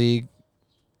the other league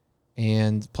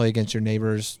and play against your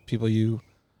neighbors, people you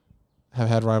have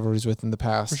had rivalries with in the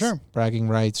past. For sure. Bragging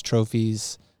rights,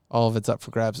 trophies, all of it's up for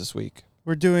grabs this week.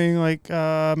 We're doing like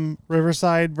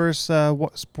Riverside versus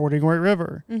Sporting White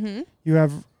River. Mm-hmm. You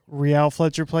have Real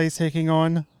Fletcher Place taking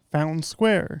on Fountain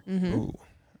Square.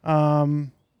 Mhm.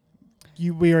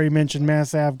 We already mentioned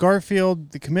Mass Ave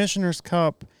Garfield, the Commissioner's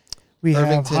Cup. We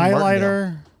Irvington, have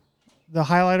Martindale. the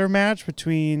highlighter match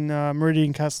between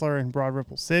Meridian Kessler and Broad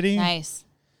Ripple City. Nice.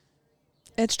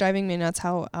 It's driving me nuts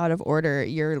how out of order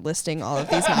you're listing all of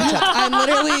these matchups. I'm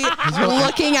literally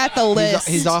looking at the list.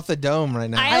 He's off the dome right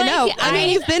now. I know. I mean,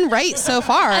 you've been right so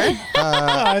far.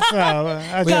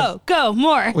 Go,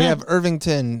 more. We have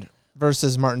Irvington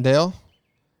versus Martindale.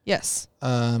 Yes.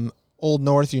 Old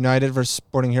North United versus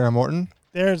Sporting Hero Morton.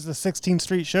 There's the 16th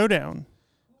Street Showdown.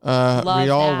 Love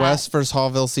Real that. West versus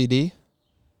Hallville CD.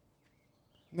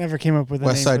 Never came up with a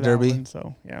West name Side for that Derby. one,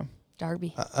 so yeah.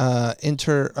 Derby.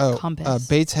 Compass.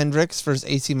 Bates Hendricks versus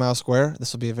AC Mile Square.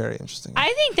 This will be a very interesting.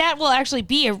 I think that will actually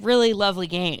be a really lovely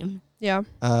game. Yeah.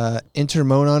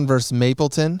 Intermonon versus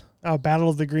Mapleton. Battle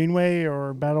of the Greenway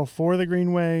or Battle for the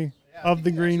Greenway of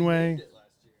the Greenway.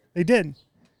 They did.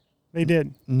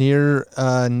 Near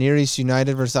East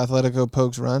United versus Athletico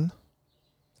Pokes Run.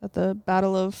 At the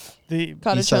Battle of the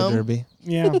Cottage Eastside Home. Derby.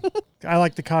 Yeah, I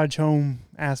like the Cottage Home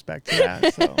aspect to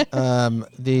that. So.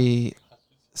 The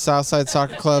Southside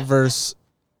Soccer Club versus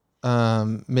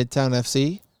Midtown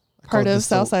FC. Part of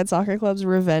Southside Soccer Club's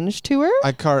revenge tour.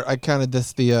 I counted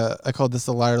this I called this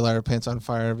the Liar Pants on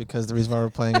Fire because the reason why we're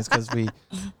playing is because we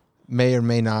may or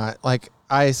may not, like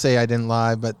I say I didn't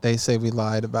lie, but they say we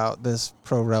lied about this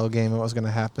pro rel game and what was going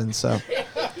to happen. So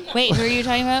Wait, who are you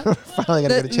talking about? finally got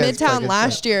to get a chance. Midtown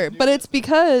last year, but it's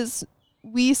because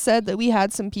we said that we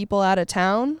had some people out of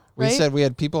town. We right? said we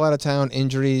had people out of town,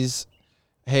 injuries.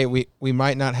 Hey, we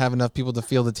might not have enough people to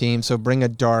field the team, so bring a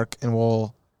dark and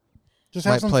we'll just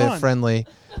have might some play fun. a friendly.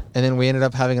 And then we ended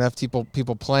up having enough people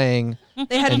playing.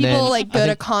 They had and people then go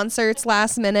to concerts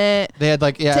last minute. They had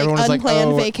take everyone was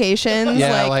unplanned like, vacations.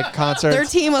 yeah, like concerts. Their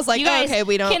team was like, You guys, okay,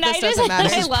 we don't. can This I just- doesn't matter.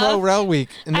 This is pro rel week.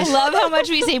 And I this- love how much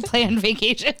we say planned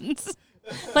vacations.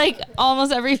 Like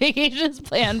almost every vacation is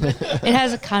planned, but it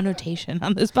has a connotation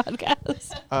on this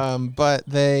podcast. But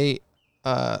they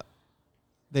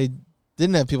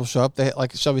didn't have people show up. They,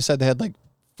 like Shelby said, they had like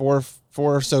four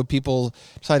or so people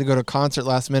decided to go to a concert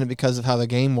last minute because of how the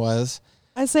game was.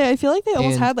 I feel like they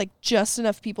almost And- had like just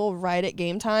enough people right at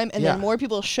game time, and Yeah. then more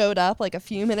people showed up like a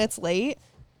few minutes late.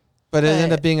 But it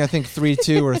ended up being, I think,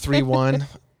 3-2 or 3-1.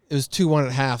 It was 2-1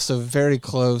 at half, so very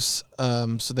close.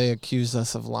 So they accused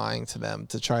us of lying to them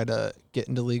to try to get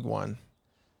into League One.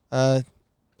 But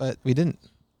we didn't.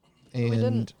 And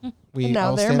didn't. we And now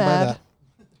all they're stand by mad. that.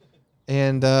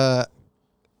 And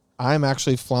I'm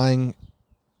actually flying.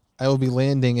 I will be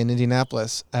landing in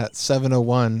Indianapolis at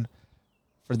 7:01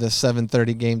 for the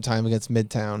 7:30 game time against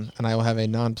Midtown, and I will have a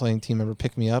non-playing team member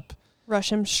pick me up.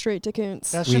 Rush him straight to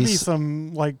Koontz. That should be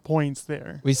some points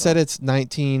there. We said it's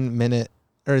 19-minute,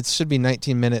 or it should be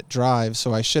 19-minute drive,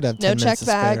 so I should have 10 No minutes check to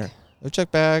bag. spare. No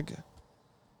check bag.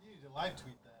 You need to live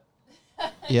tweet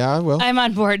that. Yeah, I will. I'm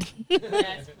on board. Yes, please.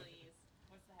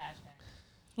 What's the hashtag?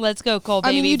 Let's go, Cole, I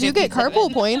baby. mean, you do get 57.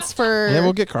 carpool points for Yeah,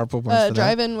 we'll get carpool points for that.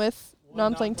 driving with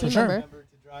non-playing team sure. member.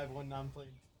 To drive one non-playing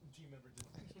team member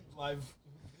to live.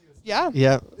 Yeah.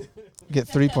 Yeah, get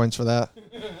 3 points for that.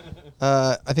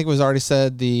 I think it was already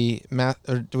said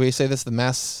or do we say this? The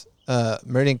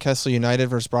Meridian Kessler United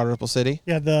versus Broad Ripple City.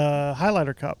 Yeah, the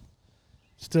Highlighter Cup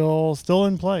still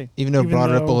in play. Even though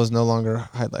Broad Ripple is no longer a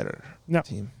highlighter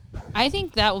team. I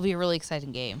think that will be a really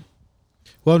exciting game.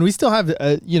 Well, and we still have,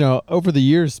 over the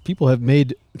years, people have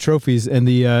made trophies, and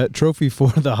the trophy for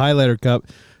the Highlighter Cup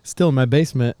still in my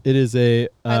basement. It is a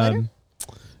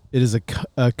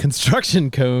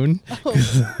construction cone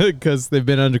because they've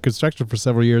been under construction for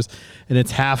several years, and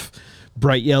it's half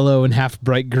bright yellow and half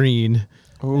bright green.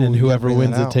 Ooh, and you whoever gotta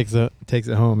bring wins that it takes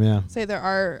it home. Yeah. Say there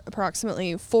are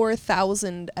approximately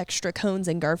 4,000 extra cones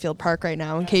in Garfield Park right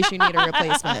now in case you need a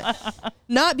replacement.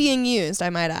 Not being used,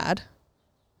 I might add.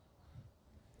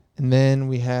 And then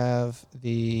we have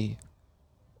the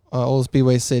Old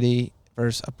Speedway City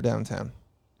versus Upper Downtown.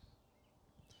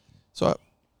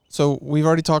 So we've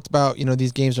already talked about,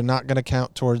 these games are not going to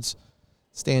count towards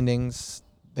standings.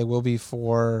 They will be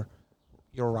for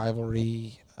your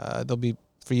rivalry. They'll be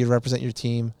for you to represent your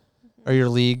team or your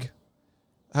league.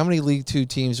 How many League Two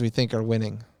teams do we think are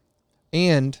winning?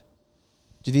 And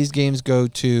do these games go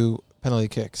to penalty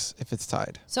kicks if it's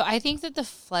tied? So I think that the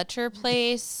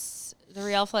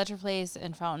Real Fletcher Place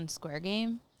and Fountain Square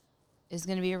game is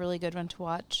going to be a really good one to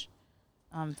watch.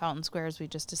 Fountain Square, as we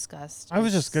just discussed. I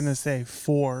was just gonna say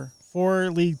four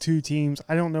League Two teams.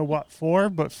 I don't know what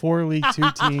but 4 League Two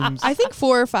teams. I think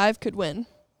 4 or 5 could win.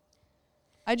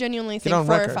 I genuinely Get think on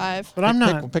 4 record. or 5. But I'm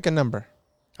not. Pick a number.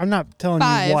 I'm not telling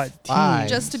 5. you what team. 5.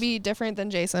 Just to be different than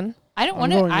Jason. I don't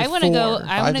want to. I want to go.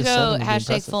 I want to 5-7 go would be hashtag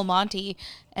impressive. full Monty,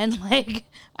 and like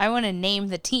I want to name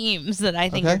the teams that I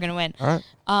think Okay. are going to win. All right.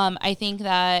 I think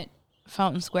that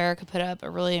Fountain Square could put up a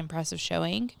really impressive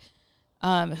showing.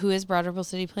 Who is Broad Ripple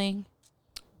City playing?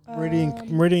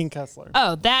 Meridian Kessler.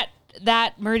 Oh, that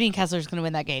Meridian Kessler is going to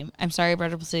win that game. I'm sorry,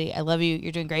 Broad Ripple City. I love you.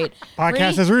 You're doing great.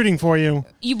 Podcast is rooting for you.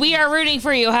 We are rooting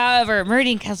for you. However,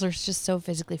 Meridian Kessler is just so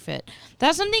physically fit.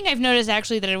 That's something I've noticed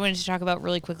actually that I wanted to talk about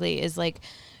really quickly is like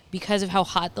because of how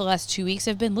hot the last 2 weeks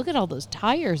have been. Look at all those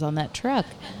tires on that truck.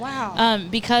 Wow.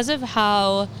 Because of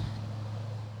how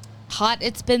hot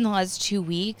it's been the last 2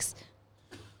 weeks,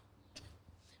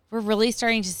 we're really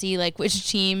starting to see like which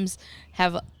teams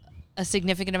have a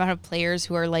significant amount of players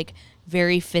who are like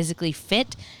very physically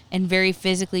fit and very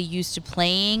physically used to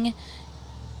playing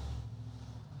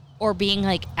or being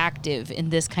like active in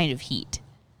this kind of heat,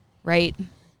 right?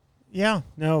 Yeah,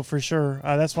 no, for sure.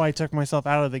 That's why I took myself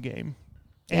out of the game.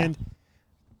 Yeah. And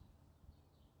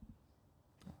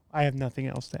I have nothing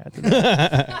else to add to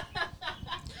that.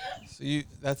 So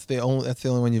that's the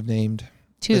only one you've named.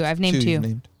 Two. I've named you've two.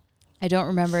 named. I don't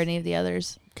remember any of the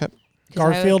others. Okay.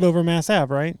 Garfield over Mass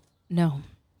Ave, right? No.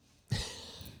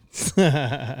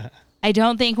 I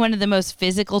don't think one of the most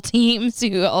physical teams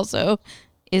who also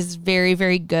is very,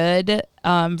 very good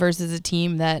versus a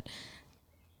team that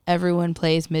everyone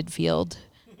plays midfield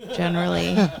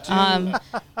generally.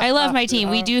 I love my team.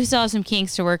 We do still have some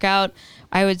kinks to work out.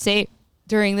 I would say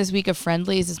during this week of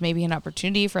friendlies is maybe an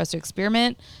opportunity for us to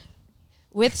experiment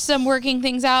with some working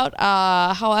things out.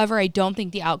 However, I don't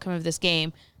think the outcome of this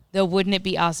game, though, wouldn't it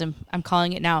be awesome? I'm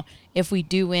calling it now. If we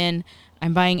do win,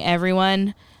 I'm buying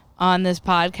everyone on this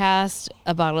podcast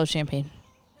a bottle of champagne.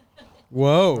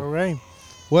 Whoa. All right.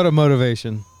 What a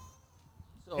motivation.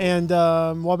 And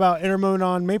what about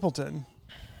Intermonon Mapleton?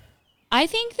 I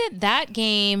think that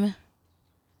game,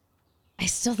 I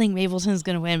still think Mapleton's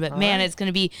going to win, but man, that's going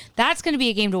to be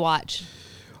a game to watch.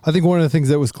 I think one of the things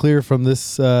that was clear from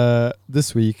this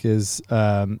week is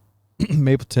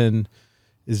Mapleton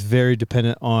is very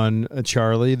dependent on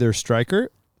Charlie, their striker,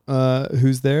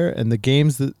 who's there, and the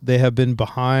games that they have been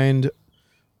behind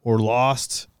or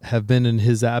lost have been in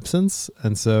his absence,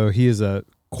 and so he is a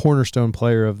cornerstone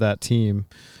player of that team,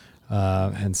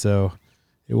 and so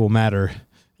it will matter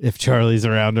if Charlie's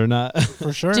around or not.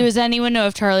 For sure. Does anyone know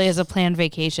if Charlie has a planned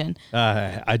vacation?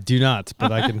 I do not,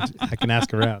 but I can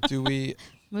ask around. Do we?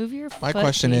 Move your My foot,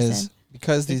 question Jason. is,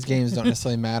 because these games don't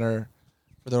necessarily matter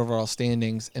for the overall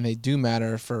standings, and they do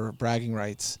matter for bragging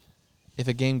rights, if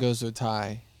a game goes to a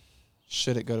tie,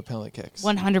 should it go to penalty kicks?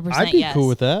 100% I'd be yes. cool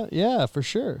with that. Yeah, for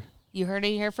sure. You heard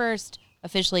it here first.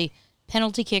 Officially,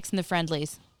 penalty kicks in the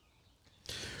friendlies.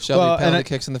 Shelby, penalty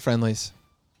kicks in the friendlies.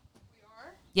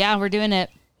 Yeah, we're doing it.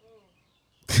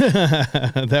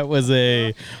 That was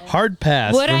a hard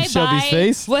pass from Shelby's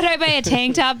face. Would I buy a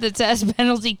tank top that says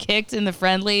penalty kicked in the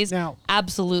friendlies? Now,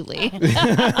 absolutely.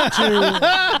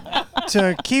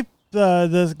 to keep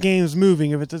the games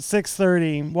moving, if it's at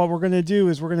 6:30, what we're going to do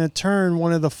is we're going to turn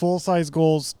one of the full-size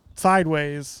goals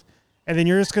sideways, and then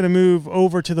you're just going to move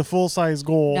over to the full-size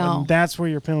goal, No. and that's where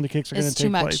your penalty kicks are going to It's take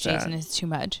too much, place Jason. at. It's too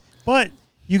much. But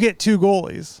you get two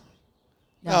goalies.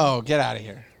 Oh, get out of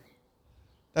here.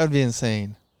 That would be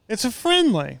insane. It's a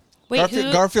friendly. Wait,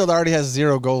 Garfield already has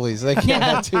 0 goalies. They can't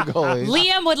Yeah. have 2 goalies.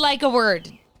 Liam would like a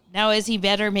word. Now, is he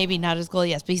better? Maybe not as goalie,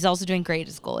 yes, but he's also doing great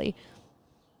as goalie.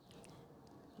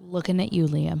 Looking at you,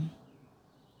 Liam.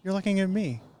 You're looking at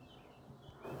me.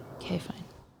 Okay, fine.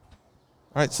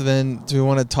 All right, so then do we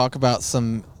want to talk about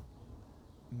some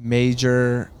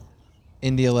major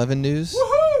Indy 11 news?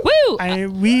 Woo!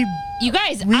 You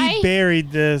guys, we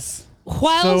buried this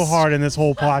so hard in this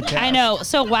whole podcast. I know.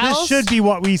 So while this should be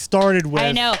what we started with.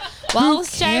 I know.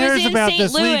 Whilst I cares was in about St.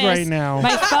 this Louis, league right now?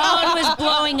 my phone was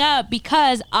blowing up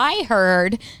because I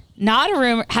heard, not a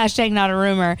rumor, hashtag not a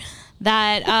rumor,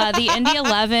 that the Indy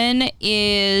 11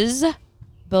 is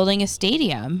building a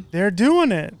stadium. They're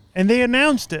doing it, and they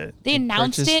announced it. They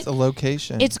announced Purchased it. a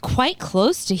location. It's quite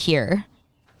close to here,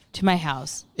 to my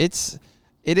house. It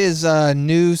is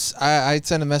news. I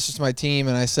sent a message to my team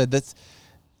and I said that's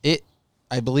it.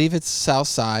 I believe it's South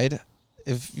Side.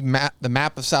 If the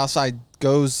map of South Side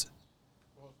goes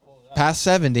past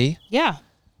 70, yeah,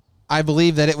 I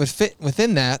believe that it would fit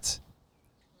within that.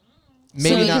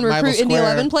 Maybe so you not can Bible recruit Indy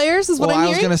Square. 11 players is what well, I'm I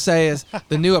hearing? was going to say is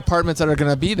the new apartments that are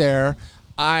going to be there,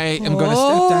 I am going to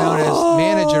step down as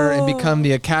manager and become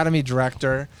the academy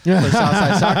director for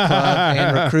Southside Soccer Club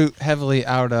and recruit heavily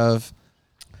out of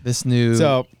this new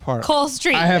park. Cole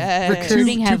Street. I have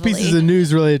recruiting two heavily. pieces of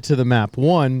news related to the map.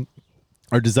 One,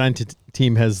 our design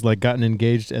team has gotten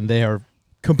engaged, and they are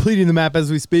completing the map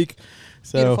as we speak.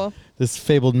 So Beautiful. this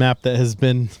fabled map that has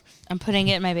been I'm putting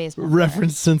it in my basement.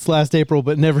 referenced since last April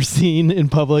but never seen in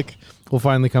public will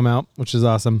finally come out, which is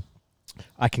awesome.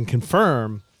 I can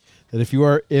confirm that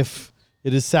if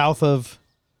it is south of,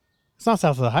 it's not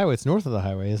south of the highway, it's north of the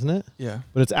highway, isn't it? Yeah.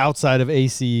 But it's outside of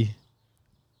AC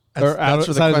That's or where the outside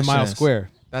of the question mile is. square.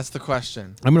 That's the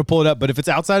question. I'm going to pull it up, but if it's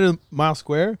outside of mile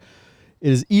square,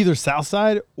 it is either south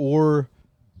side or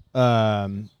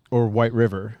White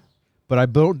River. But I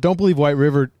don't believe White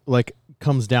River like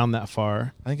comes down that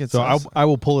far. I think it's so. south. I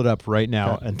will pull it up right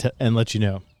now Okay. and let you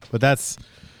know. But that's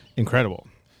incredible.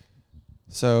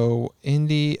 So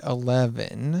Indy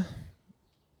 11.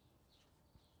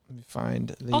 Let me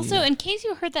find the. Also, in case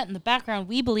you heard that in the background,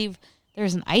 we believe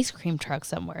there's an ice cream truck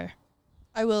somewhere.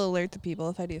 I will alert the people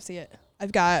if I do see it.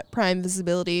 I've got prime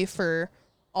visibility for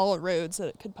all roads that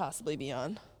it could possibly be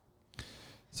on.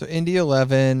 So Indy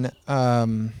 11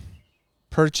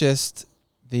 purchased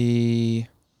the,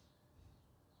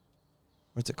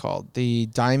 what's it called? The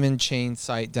Diamond Chain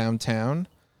site downtown.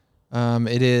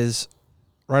 It is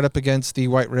right up against the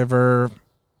White River,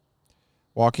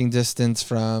 walking distance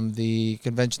from the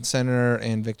Convention Center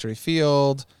and Victory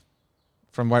Field,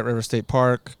 from White River State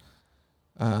Park.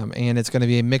 And it's going to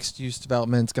be a mixed-use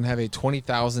development. It's going to have a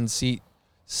 20,000-seat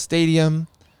stadium.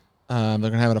 They're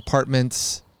going to have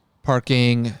apartments,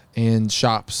 parking, and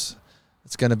shops.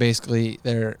 It's going to basically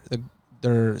they're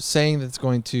saying that it's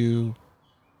going to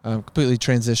completely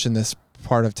transition this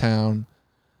part of town,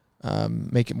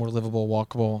 make it more livable,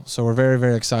 walkable. So we're very,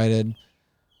 very excited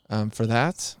for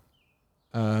that.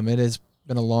 It has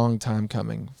been a long time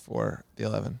coming for the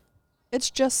 11. It's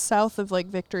just south of like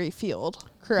Victory Field,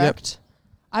 correct? Yep.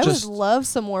 I would love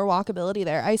some more walkability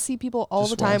there. I see people all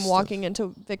the time walking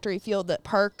into Victory Field that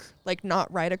park like not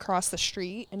right across the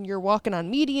street, and you're walking on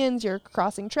medians, you're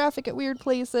crossing traffic at weird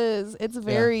places. It's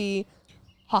very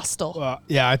hostile.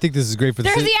 Yeah, I think this is great for the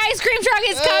There's city. the ice cream truck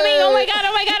is coming. Oh my god,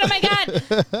 oh my god, oh my god.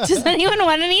 Does anyone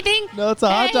want anything? No, it's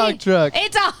a hot dog truck.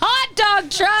 It's a hot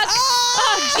dog truck.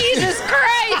 Oh, Jesus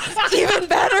Christ. Even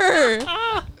better.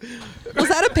 Was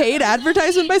that a paid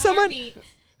advertisement by someone?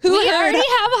 We already have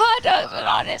hot dogs, but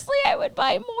honestly, I would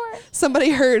buy more. Somebody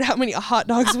heard how many hot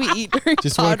dogs we eat during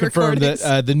Just want to confirm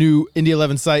that the new Indy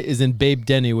 11 site is in Babe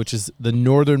Denny, which is the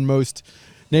northernmost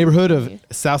neighborhood of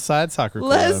Southside Soccer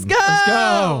Club. Let's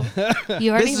go.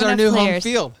 You already This is our new home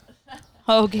field.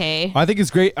 Okay. I think it's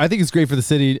great. I think it's great for the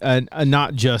city,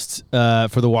 not just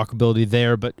for the walkability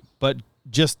there, but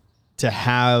just to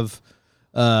have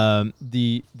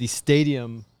the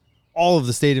stadium. All of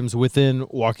the stadiums within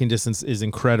walking distance is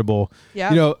incredible.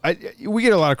 Yeah. You know, we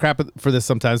get a lot of crap for this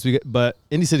sometimes. But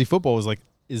Indy City Football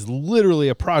is literally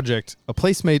a project, a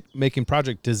place-making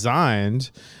project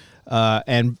designed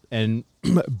and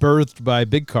birthed by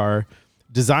Big Car,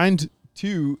 designed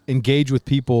to engage with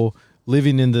people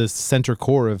living in the center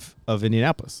core of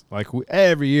Indianapolis. Like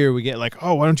every year we get like,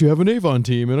 oh, why don't you have an Avon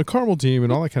team and a Carmel team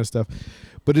and all that kind of stuff.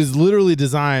 But it's literally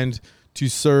designed to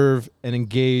serve and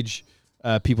engage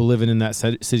people living in that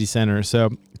city center. So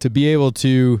to be able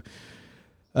to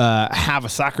have a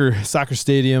soccer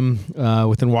stadium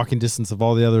within walking distance of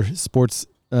all the other sports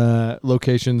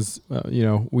locations,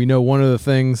 we know one of the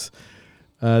things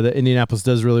that Indianapolis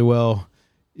does really well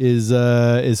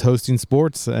is hosting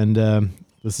sports, and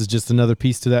this is just another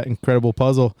piece to that incredible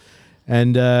puzzle.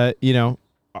 And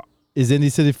is Indy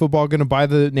City Football going to buy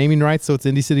the naming rights so it's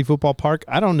Indy City Football Park?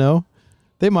 I don't know.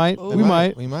 They might. Oh. We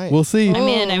might. We'll see. I'm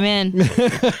in.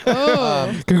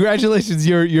 Congratulations.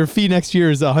 Your fee next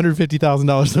year is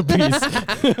 $150,000 a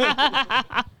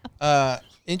piece.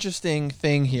 Interesting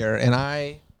thing here, and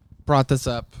I brought this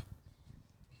up,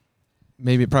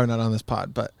 probably not on this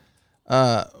pod, but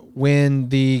when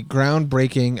the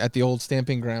groundbreaking at the old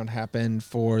stamping ground happened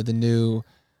for the new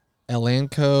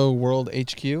Elanco World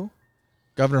HQ,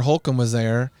 Governor Holcomb was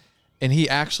there, and he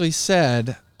actually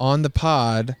said on the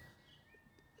pod,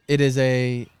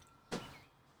 we're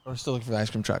still looking for the ice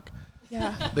cream truck.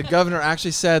 Yeah. The governor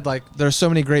actually said, there's so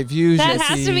many great views. That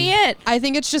has to be it. I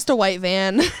think it's just a white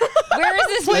van. Where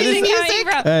is this music coming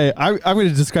from? Hey, I'm going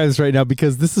to describe this right now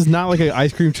because this is not like an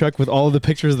ice cream truck with all of the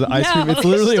pictures of the ice cream. It's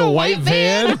literally a white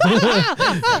van.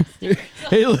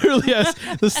 It literally has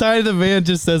the side of the van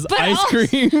just says ice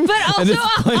cream. But also a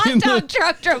hot dog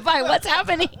truck drove by. What's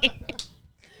happening?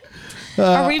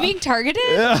 Are we being targeted?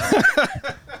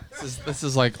 This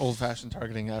is like old-fashioned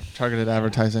targeted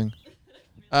advertising.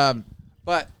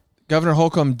 But Governor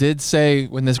Holcomb did say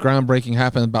when this groundbreaking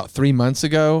happened about 3 months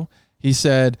ago, he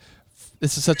said,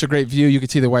 this is such a great view. You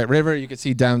could see the White River. You could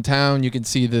see downtown. You can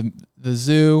see the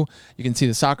zoo. You can see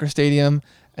the soccer stadium.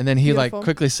 And then he Beautiful.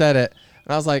 quickly said it.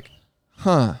 And I was like,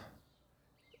 huh.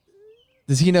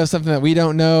 Does he know something that we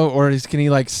don't know, or can he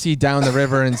like see down the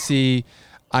river and see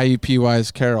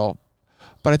IUPUI's Carroll?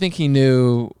 But I think he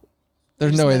knew.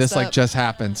 There's no way this like just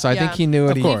happened. So I think he knew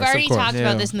what We've already talked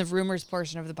about this in the rumors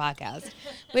portion of the podcast,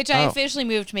 which I officially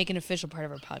moved to make an official part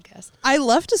of our podcast. I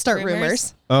love to start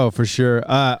rumors. Oh, for sure.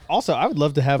 Also, I would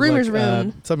love to have Rumors like,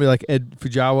 room. somebody like Ed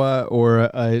Fujawa or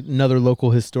another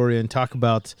local historian talk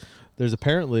about. There's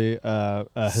apparently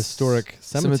a historic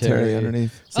cemetery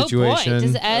underneath situation. Oh boy,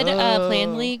 does Ed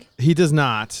plan league? He does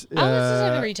not. I was just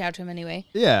going to reach out to him anyway.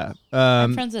 Yeah,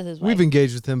 I'm friends with his wife. We've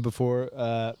engaged with him before,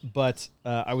 but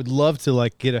I would love to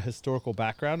like get a historical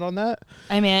background on that.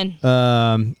 I'm in.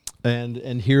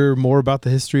 And hear more about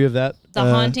the history of that. The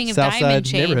haunting of Southside Diamond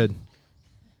Chain. neighborhood.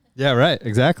 Yeah, right.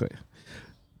 Exactly.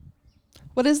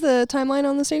 What is the timeline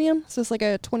on the stadium? Is this like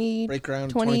a 20 break ground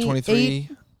 2023?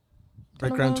 2023?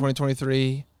 Break ground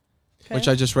 2023, Okay. which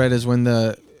I just read is when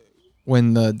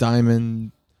the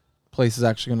Diamond place is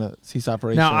actually going to cease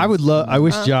operations. Now, I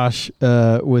wish Josh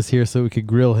was here so we could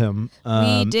grill him.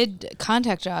 We did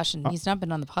contact Josh, and he's not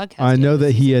been on the podcast. I know yet that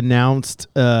this he season. announced.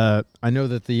 I know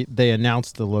that they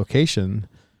announced the location.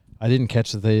 I didn't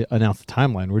catch that they announced the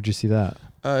timeline. Where'd you see that?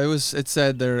 It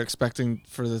said they're expecting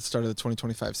for the start of the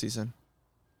 2025 season.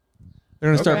 They're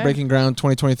going to start breaking ground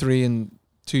 2023 and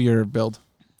 2-year build.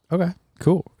 Okay,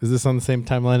 cool. Is this on the same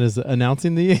timeline as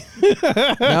announcing the?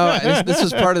 No, this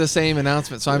was part of the same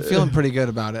announcement, so I'm feeling pretty good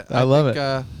about it. I love it.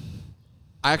 I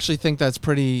actually think that's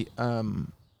pretty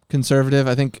conservative.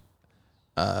 I think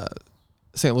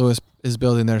St. Louis is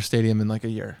building their stadium in like a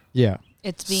year. Yeah.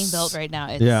 It's being built right now.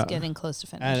 It's getting close to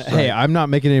finish. And hey, I'm not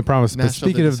making any promises, but Nashville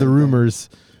speaking did of the the same thing. rumors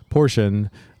portion,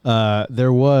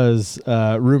 there was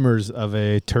rumors of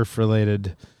a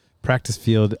turf-related practice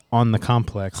field on the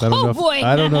complex. I don't know.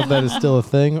 I don't know if that is still a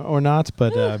thing or not,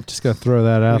 but I'm just gonna throw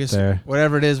that out there.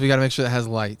 Whatever it is, we got to make sure it has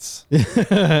lights.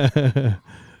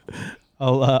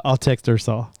 I'll text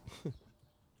Ursal.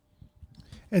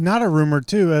 And not a rumor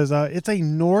too, as it's a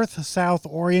north-south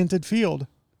oriented field.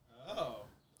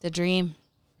 The dream.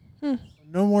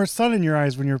 No more sun in your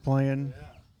eyes when you're playing.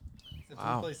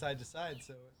 Wow. We play side to side,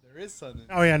 so there is sun.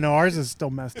 Oh yeah, no, ours is still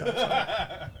messed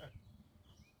up.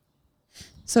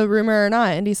 So rumor or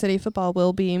not, Indy City football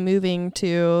will be moving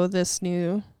to this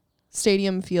new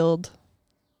stadium field.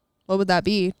 What would that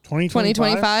be?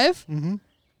 2025? Mm-hmm.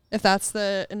 If that's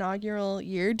the inaugural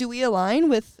year. Do we align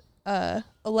with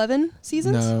 11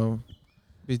 seasons? No.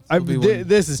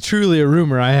 This is truly a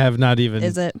rumor. I have not even.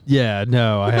 Is it? Yeah,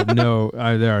 no, I have no.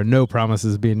 There are no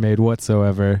promises being made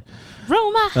whatsoever.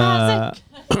 Rumor has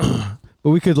it. But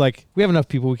we could we have enough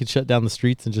people. We could shut down the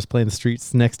streets and just play in the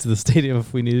streets next to the stadium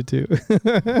if we needed to.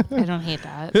 I don't hate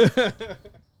that.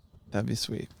 That'd be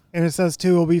sweet. And it says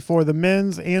too, will be for the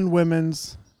men's and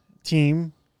women's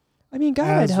team. I mean,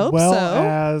 God, as I'd hope well so.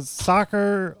 as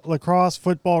soccer, lacrosse,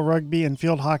 football, rugby, and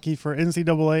field hockey for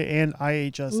NCAA and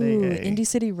IHSAA. Ooh, Indy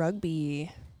City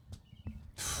Rugby.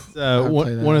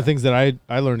 One of the things that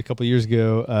I learned a couple of years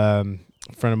ago, a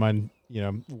friend of mine,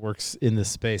 works in this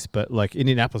space, but like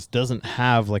Indianapolis doesn't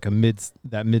have like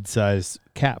that mid-size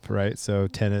cap, right? So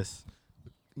tennis,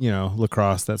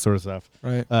 lacrosse, that sort of stuff.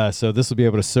 Right. So this will be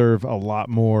able to serve a lot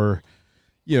more,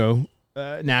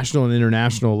 national and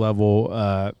international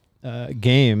level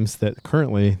games that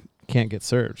currently can't get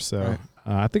served. So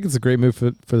I think it's a great move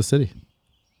for the city.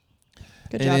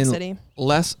 Good job, City.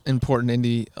 Less important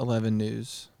Indy 11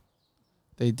 news.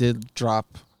 They did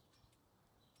drop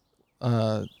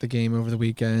the game over the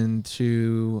weekend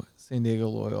to San Diego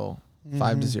Loyal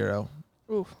 5-0.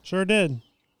 Ooh, sure did.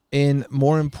 In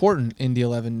more important Indy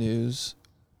 11 news,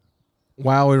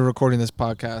 while we were recording this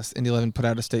podcast, Indy 11 put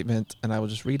out a statement, and I will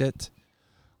just read it.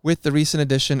 With the recent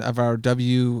addition of our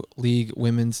W League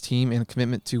women's team and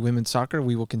commitment to women's soccer,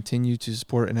 we will continue to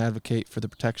support and advocate for the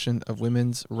protection of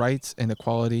women's rights and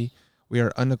equality. We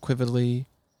are unequivocally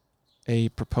a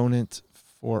proponent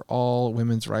for all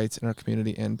women's rights in our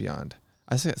community and beyond.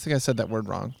 I think I said that word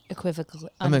wrong. Equivocally.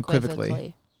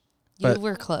 Unequivocally. You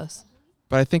were close.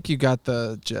 But I think you got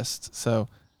the gist. So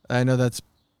I know that's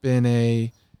been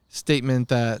a statement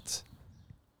that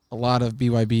a lot of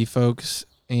BYB folks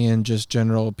and just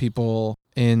general people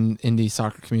in Indy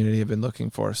soccer community have been looking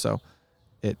for. So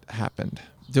it happened.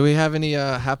 Do we have any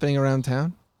happening around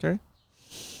town, Carrie?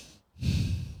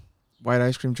 White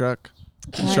ice cream truck,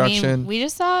 construction. I mean, we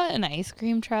just saw an ice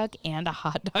cream truck and a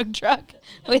hot dog truck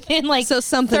within so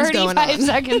something's 35 going on.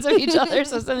 seconds of each other.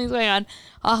 So something's going on.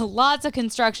 Lots of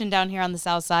construction down here on the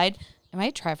south side. Am I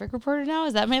a traffic reporter now?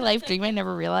 Is that my life dream? I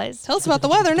never realized. Tell us about the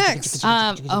weather next.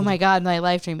 Oh my God, my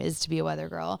life dream is to be a weather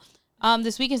girl.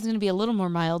 This week is going to be a little more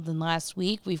mild than last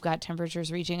week. We've got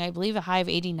temperatures reaching, I believe, a high of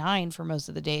 89 for most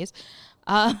of the days.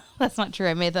 That's not true.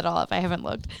 I made that all up. I haven't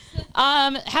looked.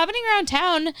 Happening around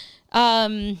town.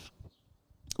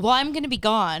 Well, I'm going to be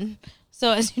gone.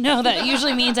 So as you know, that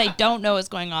usually means I don't know what's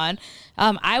going on.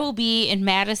 I will be in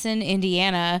Madison,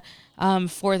 Indiana,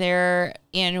 for their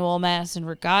annual Madison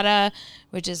Regatta,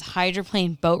 which is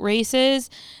hydroplane boat races.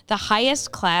 The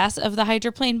highest class of the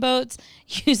hydroplane boats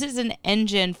uses an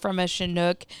engine from a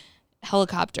Chinook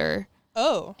helicopter.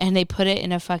 Oh. And they put it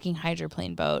in a fucking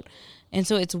hydroplane boat. And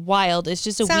so it's wild. It's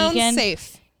just a Sounds weekend.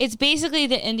 safe. It's basically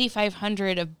the Indy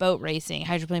 500 of boat racing,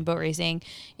 hydroplane boat racing.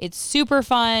 It's super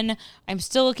fun. I'm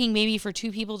still looking maybe for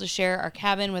 2 people to share our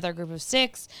cabin with our group of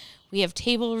 6. We have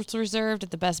tables reserved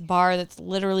at the best bar that's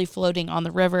literally floating on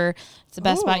the river. It's the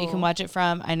best spot you can watch it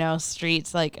from. I know,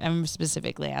 streets, like I'm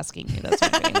specifically asking you. That's why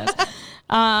I'm doing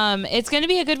this. It's going to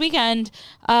be a good weekend.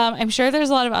 I'm sure there's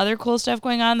a lot of other cool stuff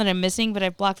going on that I'm missing, but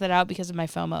I've blocked that out because of my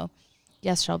FOMO.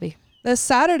 Yes, Shelby. This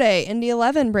Saturday, Indy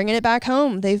 11, bringing it back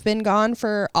home. They've been gone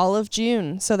for all of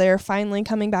June, so they're finally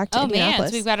coming back to Indianapolis. Man,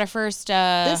 so we've got our first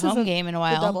home game in a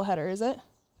while. The doubleheader, is it?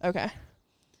 Okay.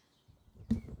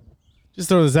 Just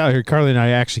throw this out here. Carly and I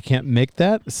actually can't make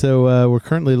that, so we're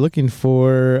currently looking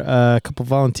for a couple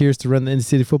volunteers to run the Indy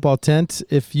City football tent.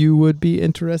 If you would be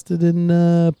interested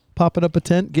in popping up a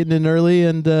tent, getting in early,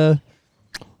 and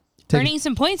earning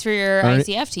some points for your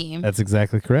ICF team. That's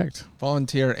exactly correct.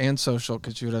 Volunteer and social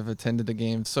because you would have attended the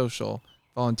game. Social.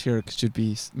 Volunteer because you'd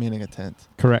be manning a tent.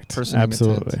 Correct. Personing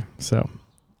Absolutely. A tent. So.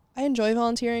 I enjoy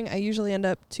volunteering. I usually end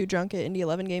up too drunk at Indy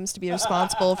 11 games to be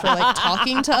responsible for like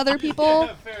talking to other people.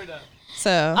 Fair enough.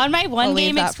 So on my one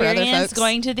game experience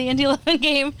going to the Indy 11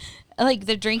 game, like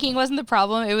the drinking wasn't the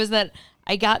problem. It was that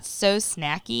I got so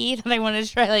snacky that I wanted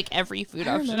to try like every food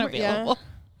option available. Yeah.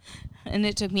 And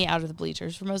it took me out of the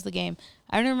bleachers for most of the game.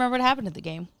 I don't remember what happened at the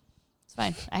game. It's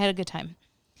fine. I had a good time.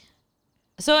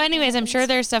 So anyways, I'm sure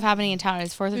there's stuff happening in town.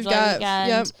 It's 4th of July weekend.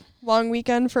 Yep, long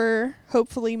weekend for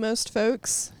hopefully most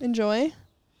folks. Enjoy.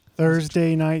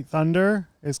 Thursday Night Thunder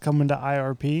is coming to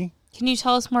IRP. Can you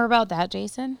tell us more about that,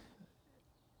 Jason?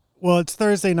 Well, it's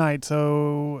Thursday night,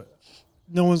 so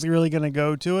no one's really going to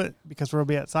go to it because we'll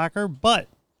be at soccer, but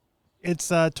it's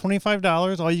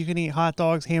 $25. All you can eat hot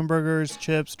dogs, hamburgers,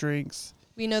 chips, drinks.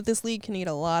 We know this league can eat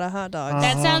a lot of hot dogs.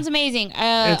 That sounds amazing.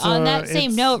 On that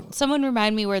same note, someone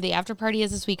remind me where the after party is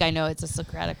this week. I know it's a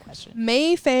Socratic question.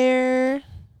 Mayfair.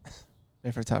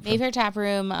 Mayfair Tap Room. Mayfair Tap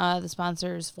Room, the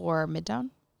sponsors for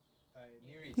Midtown?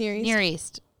 Near East. Near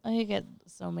East. I get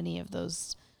so many of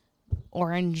those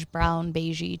orange, brown,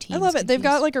 beigey teams. I love it. They've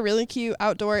got like a really cute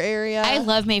outdoor area. I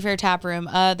love Mayfair Tap Room.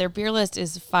 Their beer list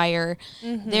is fire.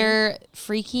 Mm-hmm. Their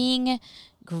freaking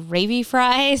gravy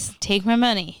fries, take my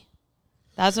money.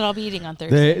 That's what I'll be eating on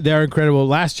Thursday. They are incredible.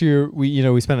 Last year,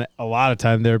 we spent a lot of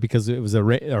time there because it was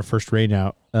our first rain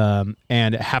out, and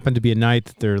it happened to be a night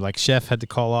that their like chef had to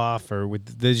call off, or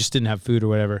they just didn't have food or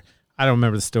whatever. I don't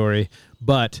remember the story,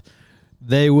 but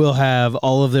they will have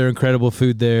all of their incredible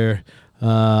food there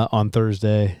on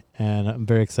Thursday, and I'm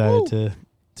very excited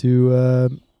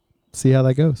to see how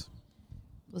that goes.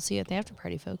 We'll see you at the after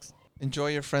party, folks. Enjoy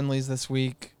your friendlies this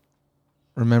week.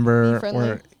 Remember,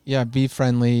 be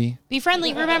friendly. Be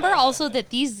friendly. Remember also that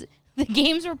the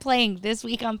games we're playing this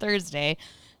week on Thursday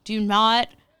do not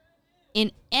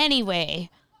in any way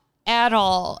at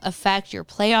all affect your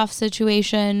playoff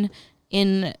situation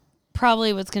in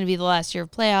probably what's going to be the last year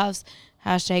of playoffs. #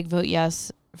 vote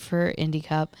yes for Indy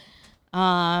Cup.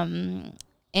 And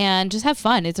just have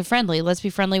fun. It's a friendly. Let's be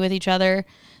friendly with each other.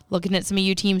 Looking at some of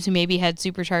you teams who maybe had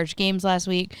supercharged games last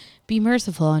week, be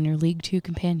merciful on your League 2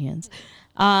 companions.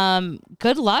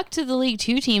 Good luck to the League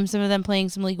 2 teams, some of them playing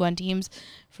some League 1 teams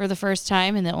for the first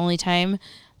time and the only time.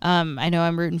 I know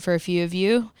I'm rooting for a few of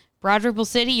you. Broad Ripple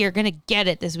City, you're going to get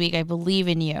it this week. I believe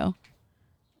in you.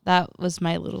 That was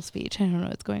my little speech. I don't know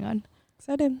what's going on.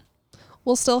 Excited.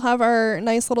 We'll still have our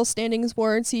nice little standings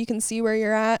board so you can see where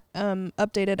you're at,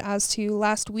 updated as to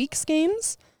last week's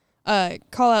games.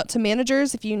 Call out to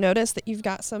managers if you notice that you've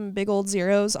got some big old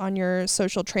zeros on your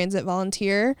social transit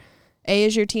volunteer.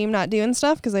 Is your team not doing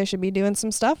stuff? Because they should be doing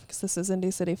some stuff because this is Indy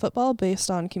City football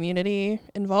based on community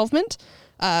involvement.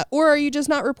 Or are you just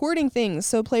not reporting things?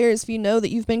 So players, if you know that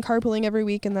you've been carpooling every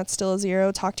week and that's still a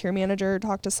zero, talk to your manager,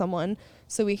 talk to someone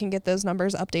so we can get those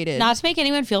numbers updated. Not to make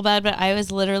anyone feel bad, but I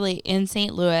was literally in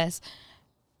St. Louis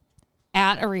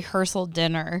at a rehearsal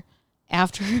dinner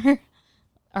after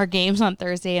our games on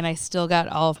Thursday, and I still got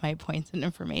all of my points and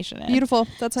information in. Beautiful.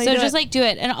 That's how you do it. So just like do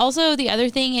it. And also the other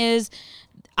thing is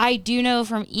I do know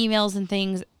from emails and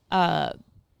things,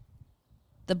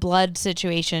 the blood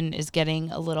situation is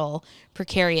getting a little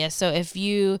precarious. So if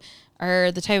you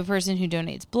are the type of person who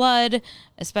donates blood,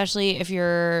 especially if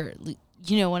you're,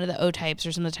 one of the O types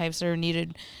or some of the types that are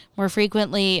needed more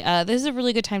frequently, this is a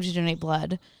really good time to donate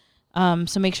blood.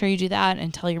 So make sure you do that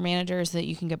and tell your managers that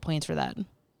you can get points for that.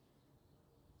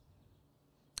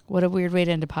 What a weird way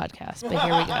to end a podcast, but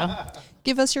here we go.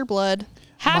 Give us your blood.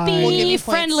 Happy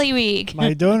Friendly Week.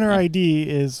 My donor ID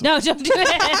is... No, don't do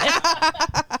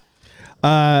it.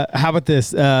 How about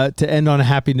this? To end on a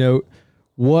happy note,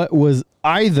 what was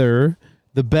either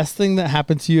the best thing that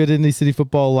happened to you at Indy City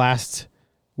Football last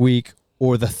week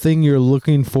or the thing you're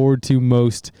looking forward to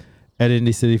most at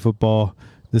Indy City Football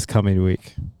this coming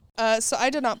week? So I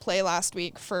did not play last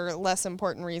week for less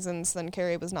important reasons than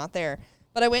Carrie was not there.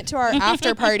 But I went to our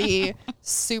after party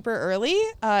super early,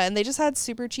 and they just had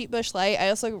super cheap Busch Light. I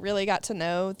also really got to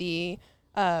know the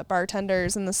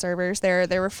bartenders and the servers there.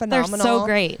 They were phenomenal. They're so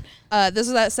great. This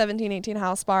was at 1718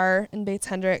 House Bar in Bates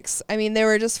Hendricks. I mean, they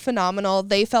were just phenomenal.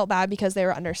 They felt bad because they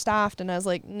were understaffed, and I was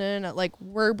like, no, like,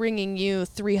 we're bringing you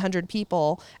 300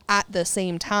 people at the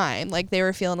same time. Like, they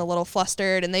were feeling a little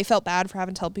flustered, and they felt bad for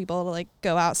having to tell people to, like,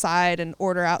 go outside and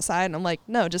order outside. And I'm like,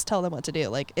 no, just tell them what to do.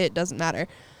 Like, it doesn't matter.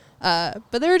 But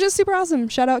they were just super awesome.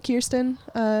 Shout out Kirsten.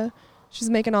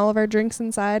 She's making all of our drinks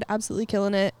inside, absolutely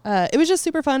killing it. It was just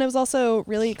super fun. It was also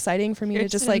really exciting for me to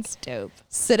just like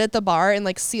sit at the bar and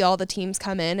like see all the teams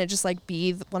come in and just like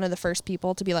be one of the first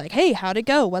people to be like, hey, how'd it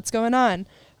go? What's going on?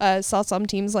 Saw some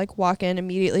teams like walk in,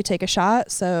 immediately take a shot.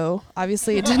 So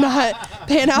obviously it did not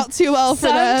pan out too well for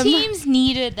them. Some teams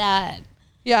needed that.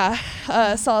 Yeah.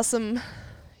 Saw some,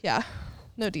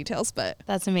 no details, but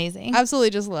that's amazing. Absolutely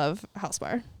just love House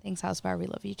Bar. Thanks, House Bar. We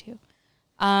love you too.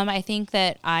 I think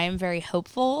that I am very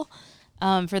hopeful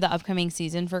for the upcoming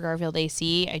season for Garfield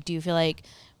AC. I do feel like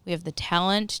we have the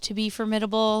talent to be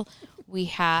formidable. We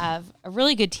have a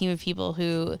really good team of people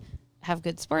who have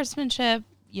good sportsmanship.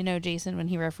 Jason, when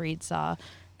he refereed, saw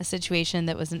a situation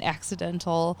that was an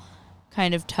accidental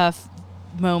kind of tough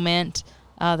moment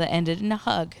that ended in a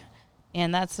hug.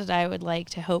 And that's what I would like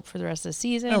to hope for the rest of the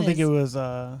season. I don't think it was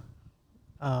a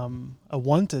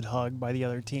wanted hug by the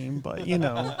other team, but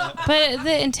But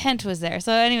the intent was there.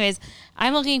 So anyways,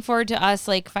 I'm looking forward to us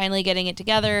like finally getting it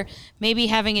together, maybe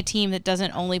having a team that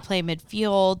doesn't only play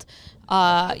midfield.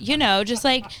 Just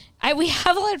like we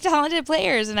have a lot of talented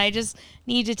players, and I just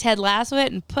need to Ted Lasso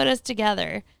it and put us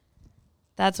together.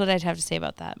 That's what I'd have to say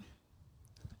about that.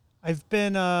 I've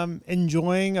been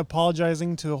enjoying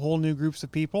apologizing to a whole new groups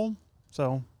of people.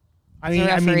 So,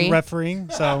 I mean refereeing.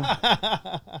 So,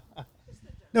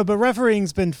 no, but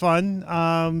refereing's been fun.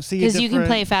 Because you can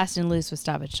play fast and loose with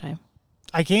stoppage time.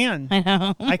 I can. I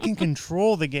know. I can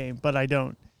control the game, but I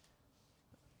don't.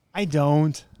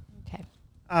 Okay.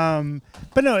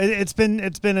 But no, it's been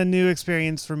a new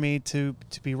experience for me to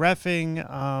be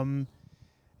reffing,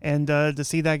 and to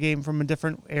see that game from a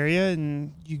different area,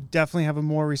 and you definitely have a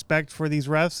more respect for these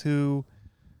refs who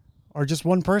are just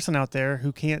one person out there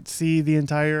who can't see the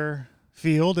entire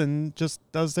field and just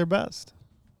does their best.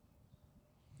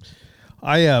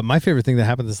 My favorite thing that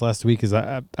happened this last week is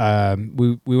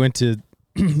we went to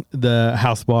the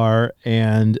House Bar,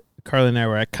 and Carly and I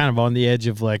were kind of on the edge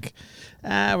of like,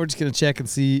 we're just gonna check and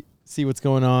see what's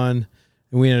going on,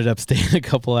 and we ended up staying a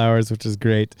couple hours, which is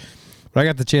great. But I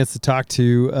got the chance to talk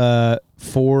to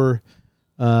 4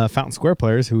 Fountain Square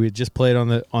players who had just played on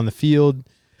the field.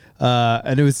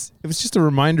 And it was just a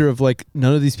reminder of like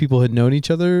none of these people had known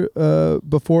each other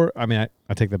before. I mean,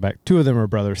 I take that back. 2 of them are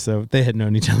brothers, so they had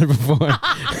known each other before.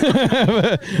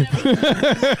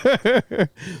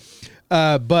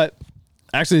 But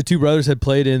actually, the 2 brothers had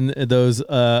played in those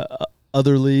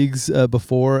other leagues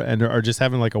before, and are just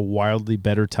having like a wildly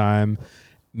better time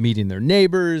meeting their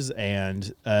neighbors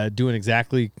and doing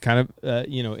exactly kind of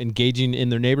engaging in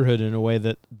their neighborhood in a way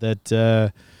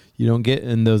that you don't get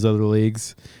in those other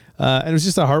leagues. And it was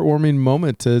just a heartwarming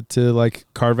moment to like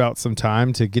carve out some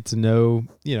time to get to know,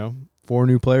 4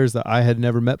 new players that I had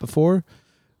never met before.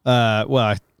 I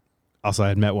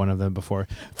had met one of them before.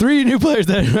 3 new players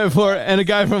that I had met before, and a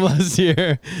guy from last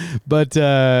year. But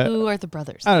who are the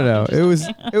brothers? I don't know. It was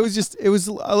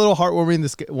a little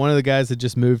heartwarming. One of the guys had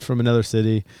just moved from another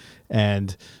city,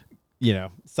 and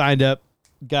signed up,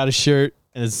 got a shirt,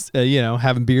 and is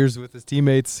having beers with his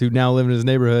teammates who now live in his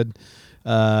neighborhood.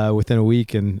 Within a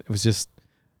week, and it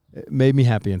made me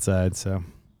happy inside. So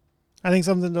I think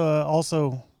something to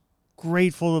also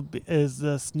grateful is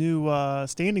this new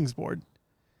standings board.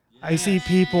 I see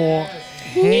people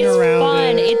hang around.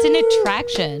 Fun. It's an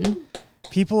attraction.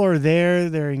 People are there.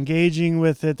 They're engaging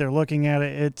with it. They're looking at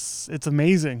it. It's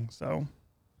amazing. So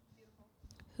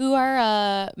Who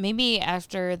are maybe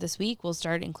after this week we'll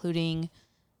start including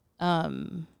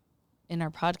in our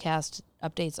podcast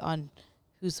updates on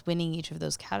who's winning each of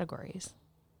those categories.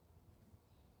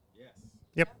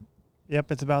 Yep,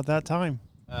 it's about that time.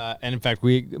 And in fact,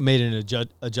 we made an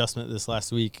adjustment this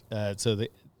last week, so they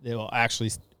will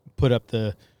actually put up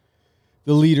the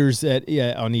leaders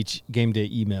on each game day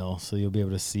email, so you'll be able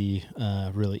to see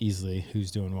really easily who's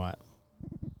doing what.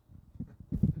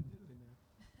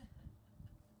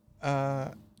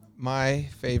 My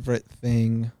favorite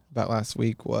thing about last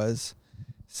week was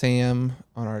Sam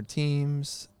on our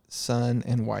team's son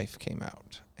and wife came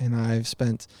out, and I've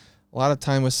spent a lot of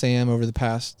time with Sam over the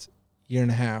past year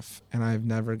and a half, and I've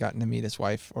never gotten to meet his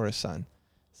wife or his son.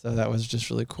 So that was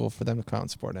just really cool for them to come out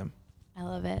and support him. I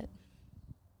love it.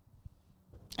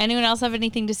 Anyone else have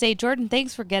anything to say? Jordan,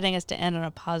 thanks for getting us to end on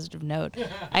a positive note.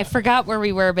 I forgot where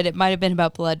we were, but it might have been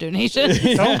about blood donation.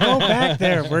 Don't go back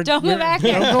there. Don't go back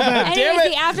there. Don't go back.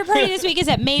 Anyways, the after party this week is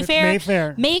at Mayfair.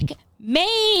 Mayfair.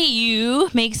 May you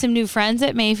make some new friends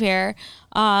at Mayfair.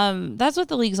 That's what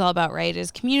the league's all about, right? Is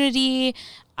community.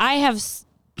 I have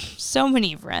so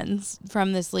many friends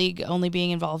from this league only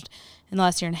being involved in the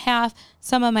last year and a half.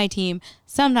 Some on my team,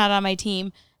 some not on my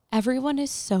team. Everyone is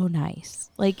so nice.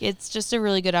 Like, it's just a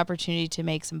really good opportunity to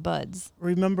make some buds.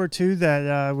 Remember, too,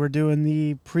 that we're doing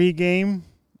the pregame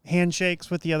handshakes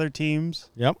with the other teams.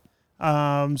 Yep.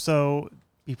 So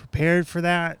be prepared for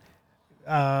that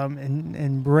and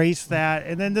embrace that.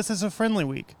 And then this is a friendly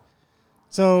week.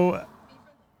 So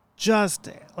just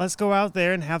let's go out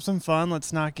there and have some fun.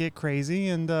 Let's not get crazy.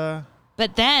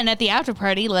 But then at the after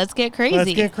party, let's get crazy.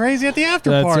 Let's get crazy at the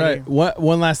after That's party. right.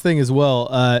 One last thing as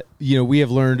well. We have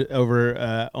learned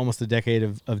over almost a decade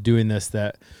of doing this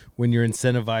that when you're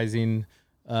incentivizing,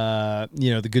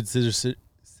 the good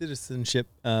citizenship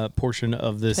portion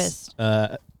of this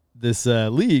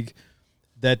league,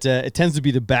 that it tends to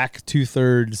be the back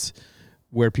 2/3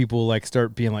 where people like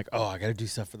start being like, oh, I got to do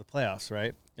stuff for the playoffs,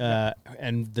 right?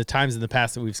 And the times in the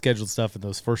past that we've scheduled stuff in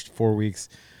those first 4 weeks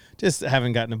just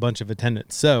haven't gotten a bunch of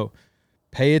attendance. So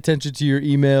pay attention to your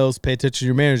emails, pay attention to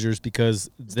your managers,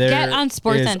 because there Get on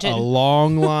Sports is Engine. a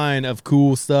long line of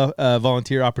cool stuff,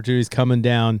 volunteer opportunities coming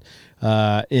down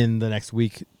in the next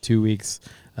week, 2 weeks.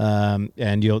 And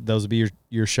those will be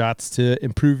your shots to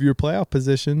improve your playoff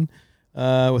position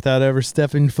without ever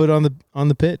stepping foot on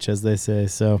the pitch, as they say.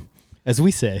 So, as we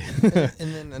say.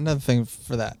 And then another thing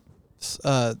for that,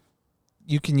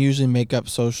 you can usually make up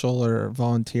social or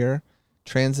volunteer.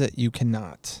 Transit, you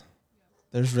cannot.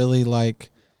 There's really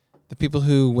like the people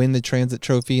who win the transit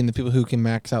trophy and the people who can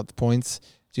max out the points.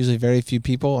 It's usually very few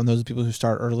people, and those are people who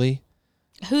start early.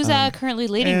 Who's currently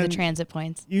leading the transit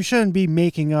points? You shouldn't be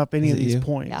making up any of these you?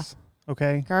 points. Yeah.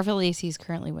 Okay? Garfield Lacey's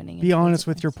currently winning. Be honest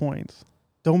with your points.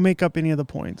 Don't make up any of the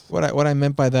points. What I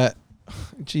meant by that,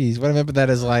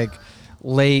 is like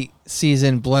late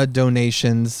season blood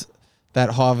donations that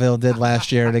Hawville did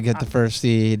last year to get the first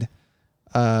seed.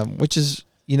 Which is,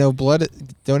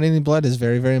 donating blood is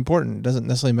very, very important. It doesn't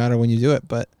necessarily matter when you do it,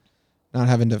 but not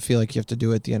having to feel like you have to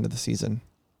do it at the end of the season.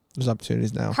 There's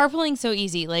opportunities now. Carpooling's so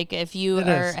easy. Like, if you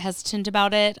are hesitant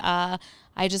about it, I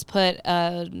just put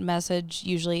a message,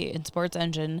 usually in Sports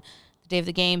Engine, the day of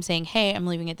the game, saying, hey, I'm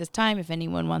leaving at this time. If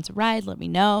anyone wants a ride, let me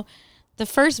know. The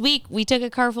first week, we took a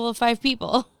car full of 5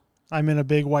 people. I'm in a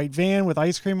big white van with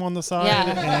ice cream on the side.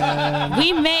 Yeah. And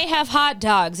We may have hot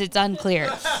dogs. It's unclear.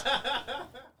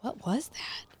 What was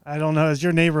that? I don't know. It's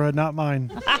your neighborhood, not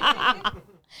mine.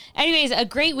 Anyways, a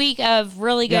great week of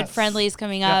really good friendlies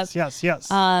coming up. Yes.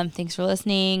 Thanks for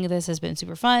listening. This has been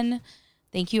super fun.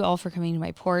 Thank you all for coming to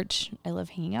my porch. I love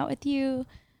hanging out with you.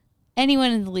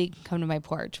 Anyone in the league can come to my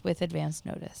porch with advance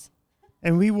notice.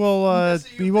 And we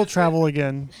will travel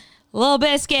again. Little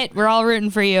Biscuit, we're all rooting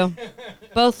for you.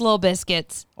 Both Little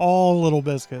Biscuits. All Little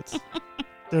Biscuits.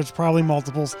 There's probably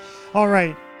multiples. All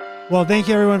right. Well, thank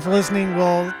you everyone for listening.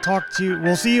 We'll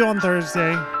see you on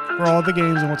Thursday for all the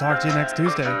games, and we'll talk to you next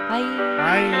Tuesday. Bye.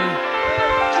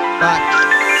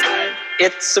 Bye.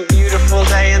 It's a beautiful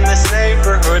day in this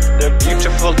neighborhood, a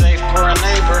beautiful day for a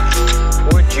neighbor.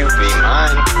 Would you be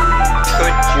mine?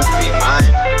 Could you be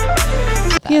mine?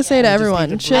 PSA to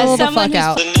everyone, chill the fuck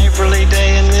out. The neighborly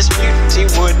day in this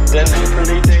beauty wood, the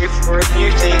neighborly day for a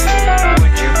beauty.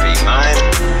 Would you be mine?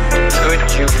 Could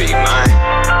you be mine?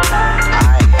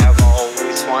 I have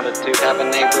always wanted to have a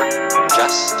neighbor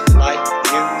just like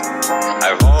you.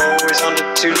 I've always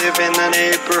wanted to live in a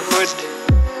neighborhood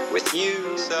with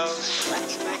you. So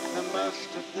let's make the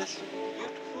most of this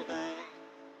beautiful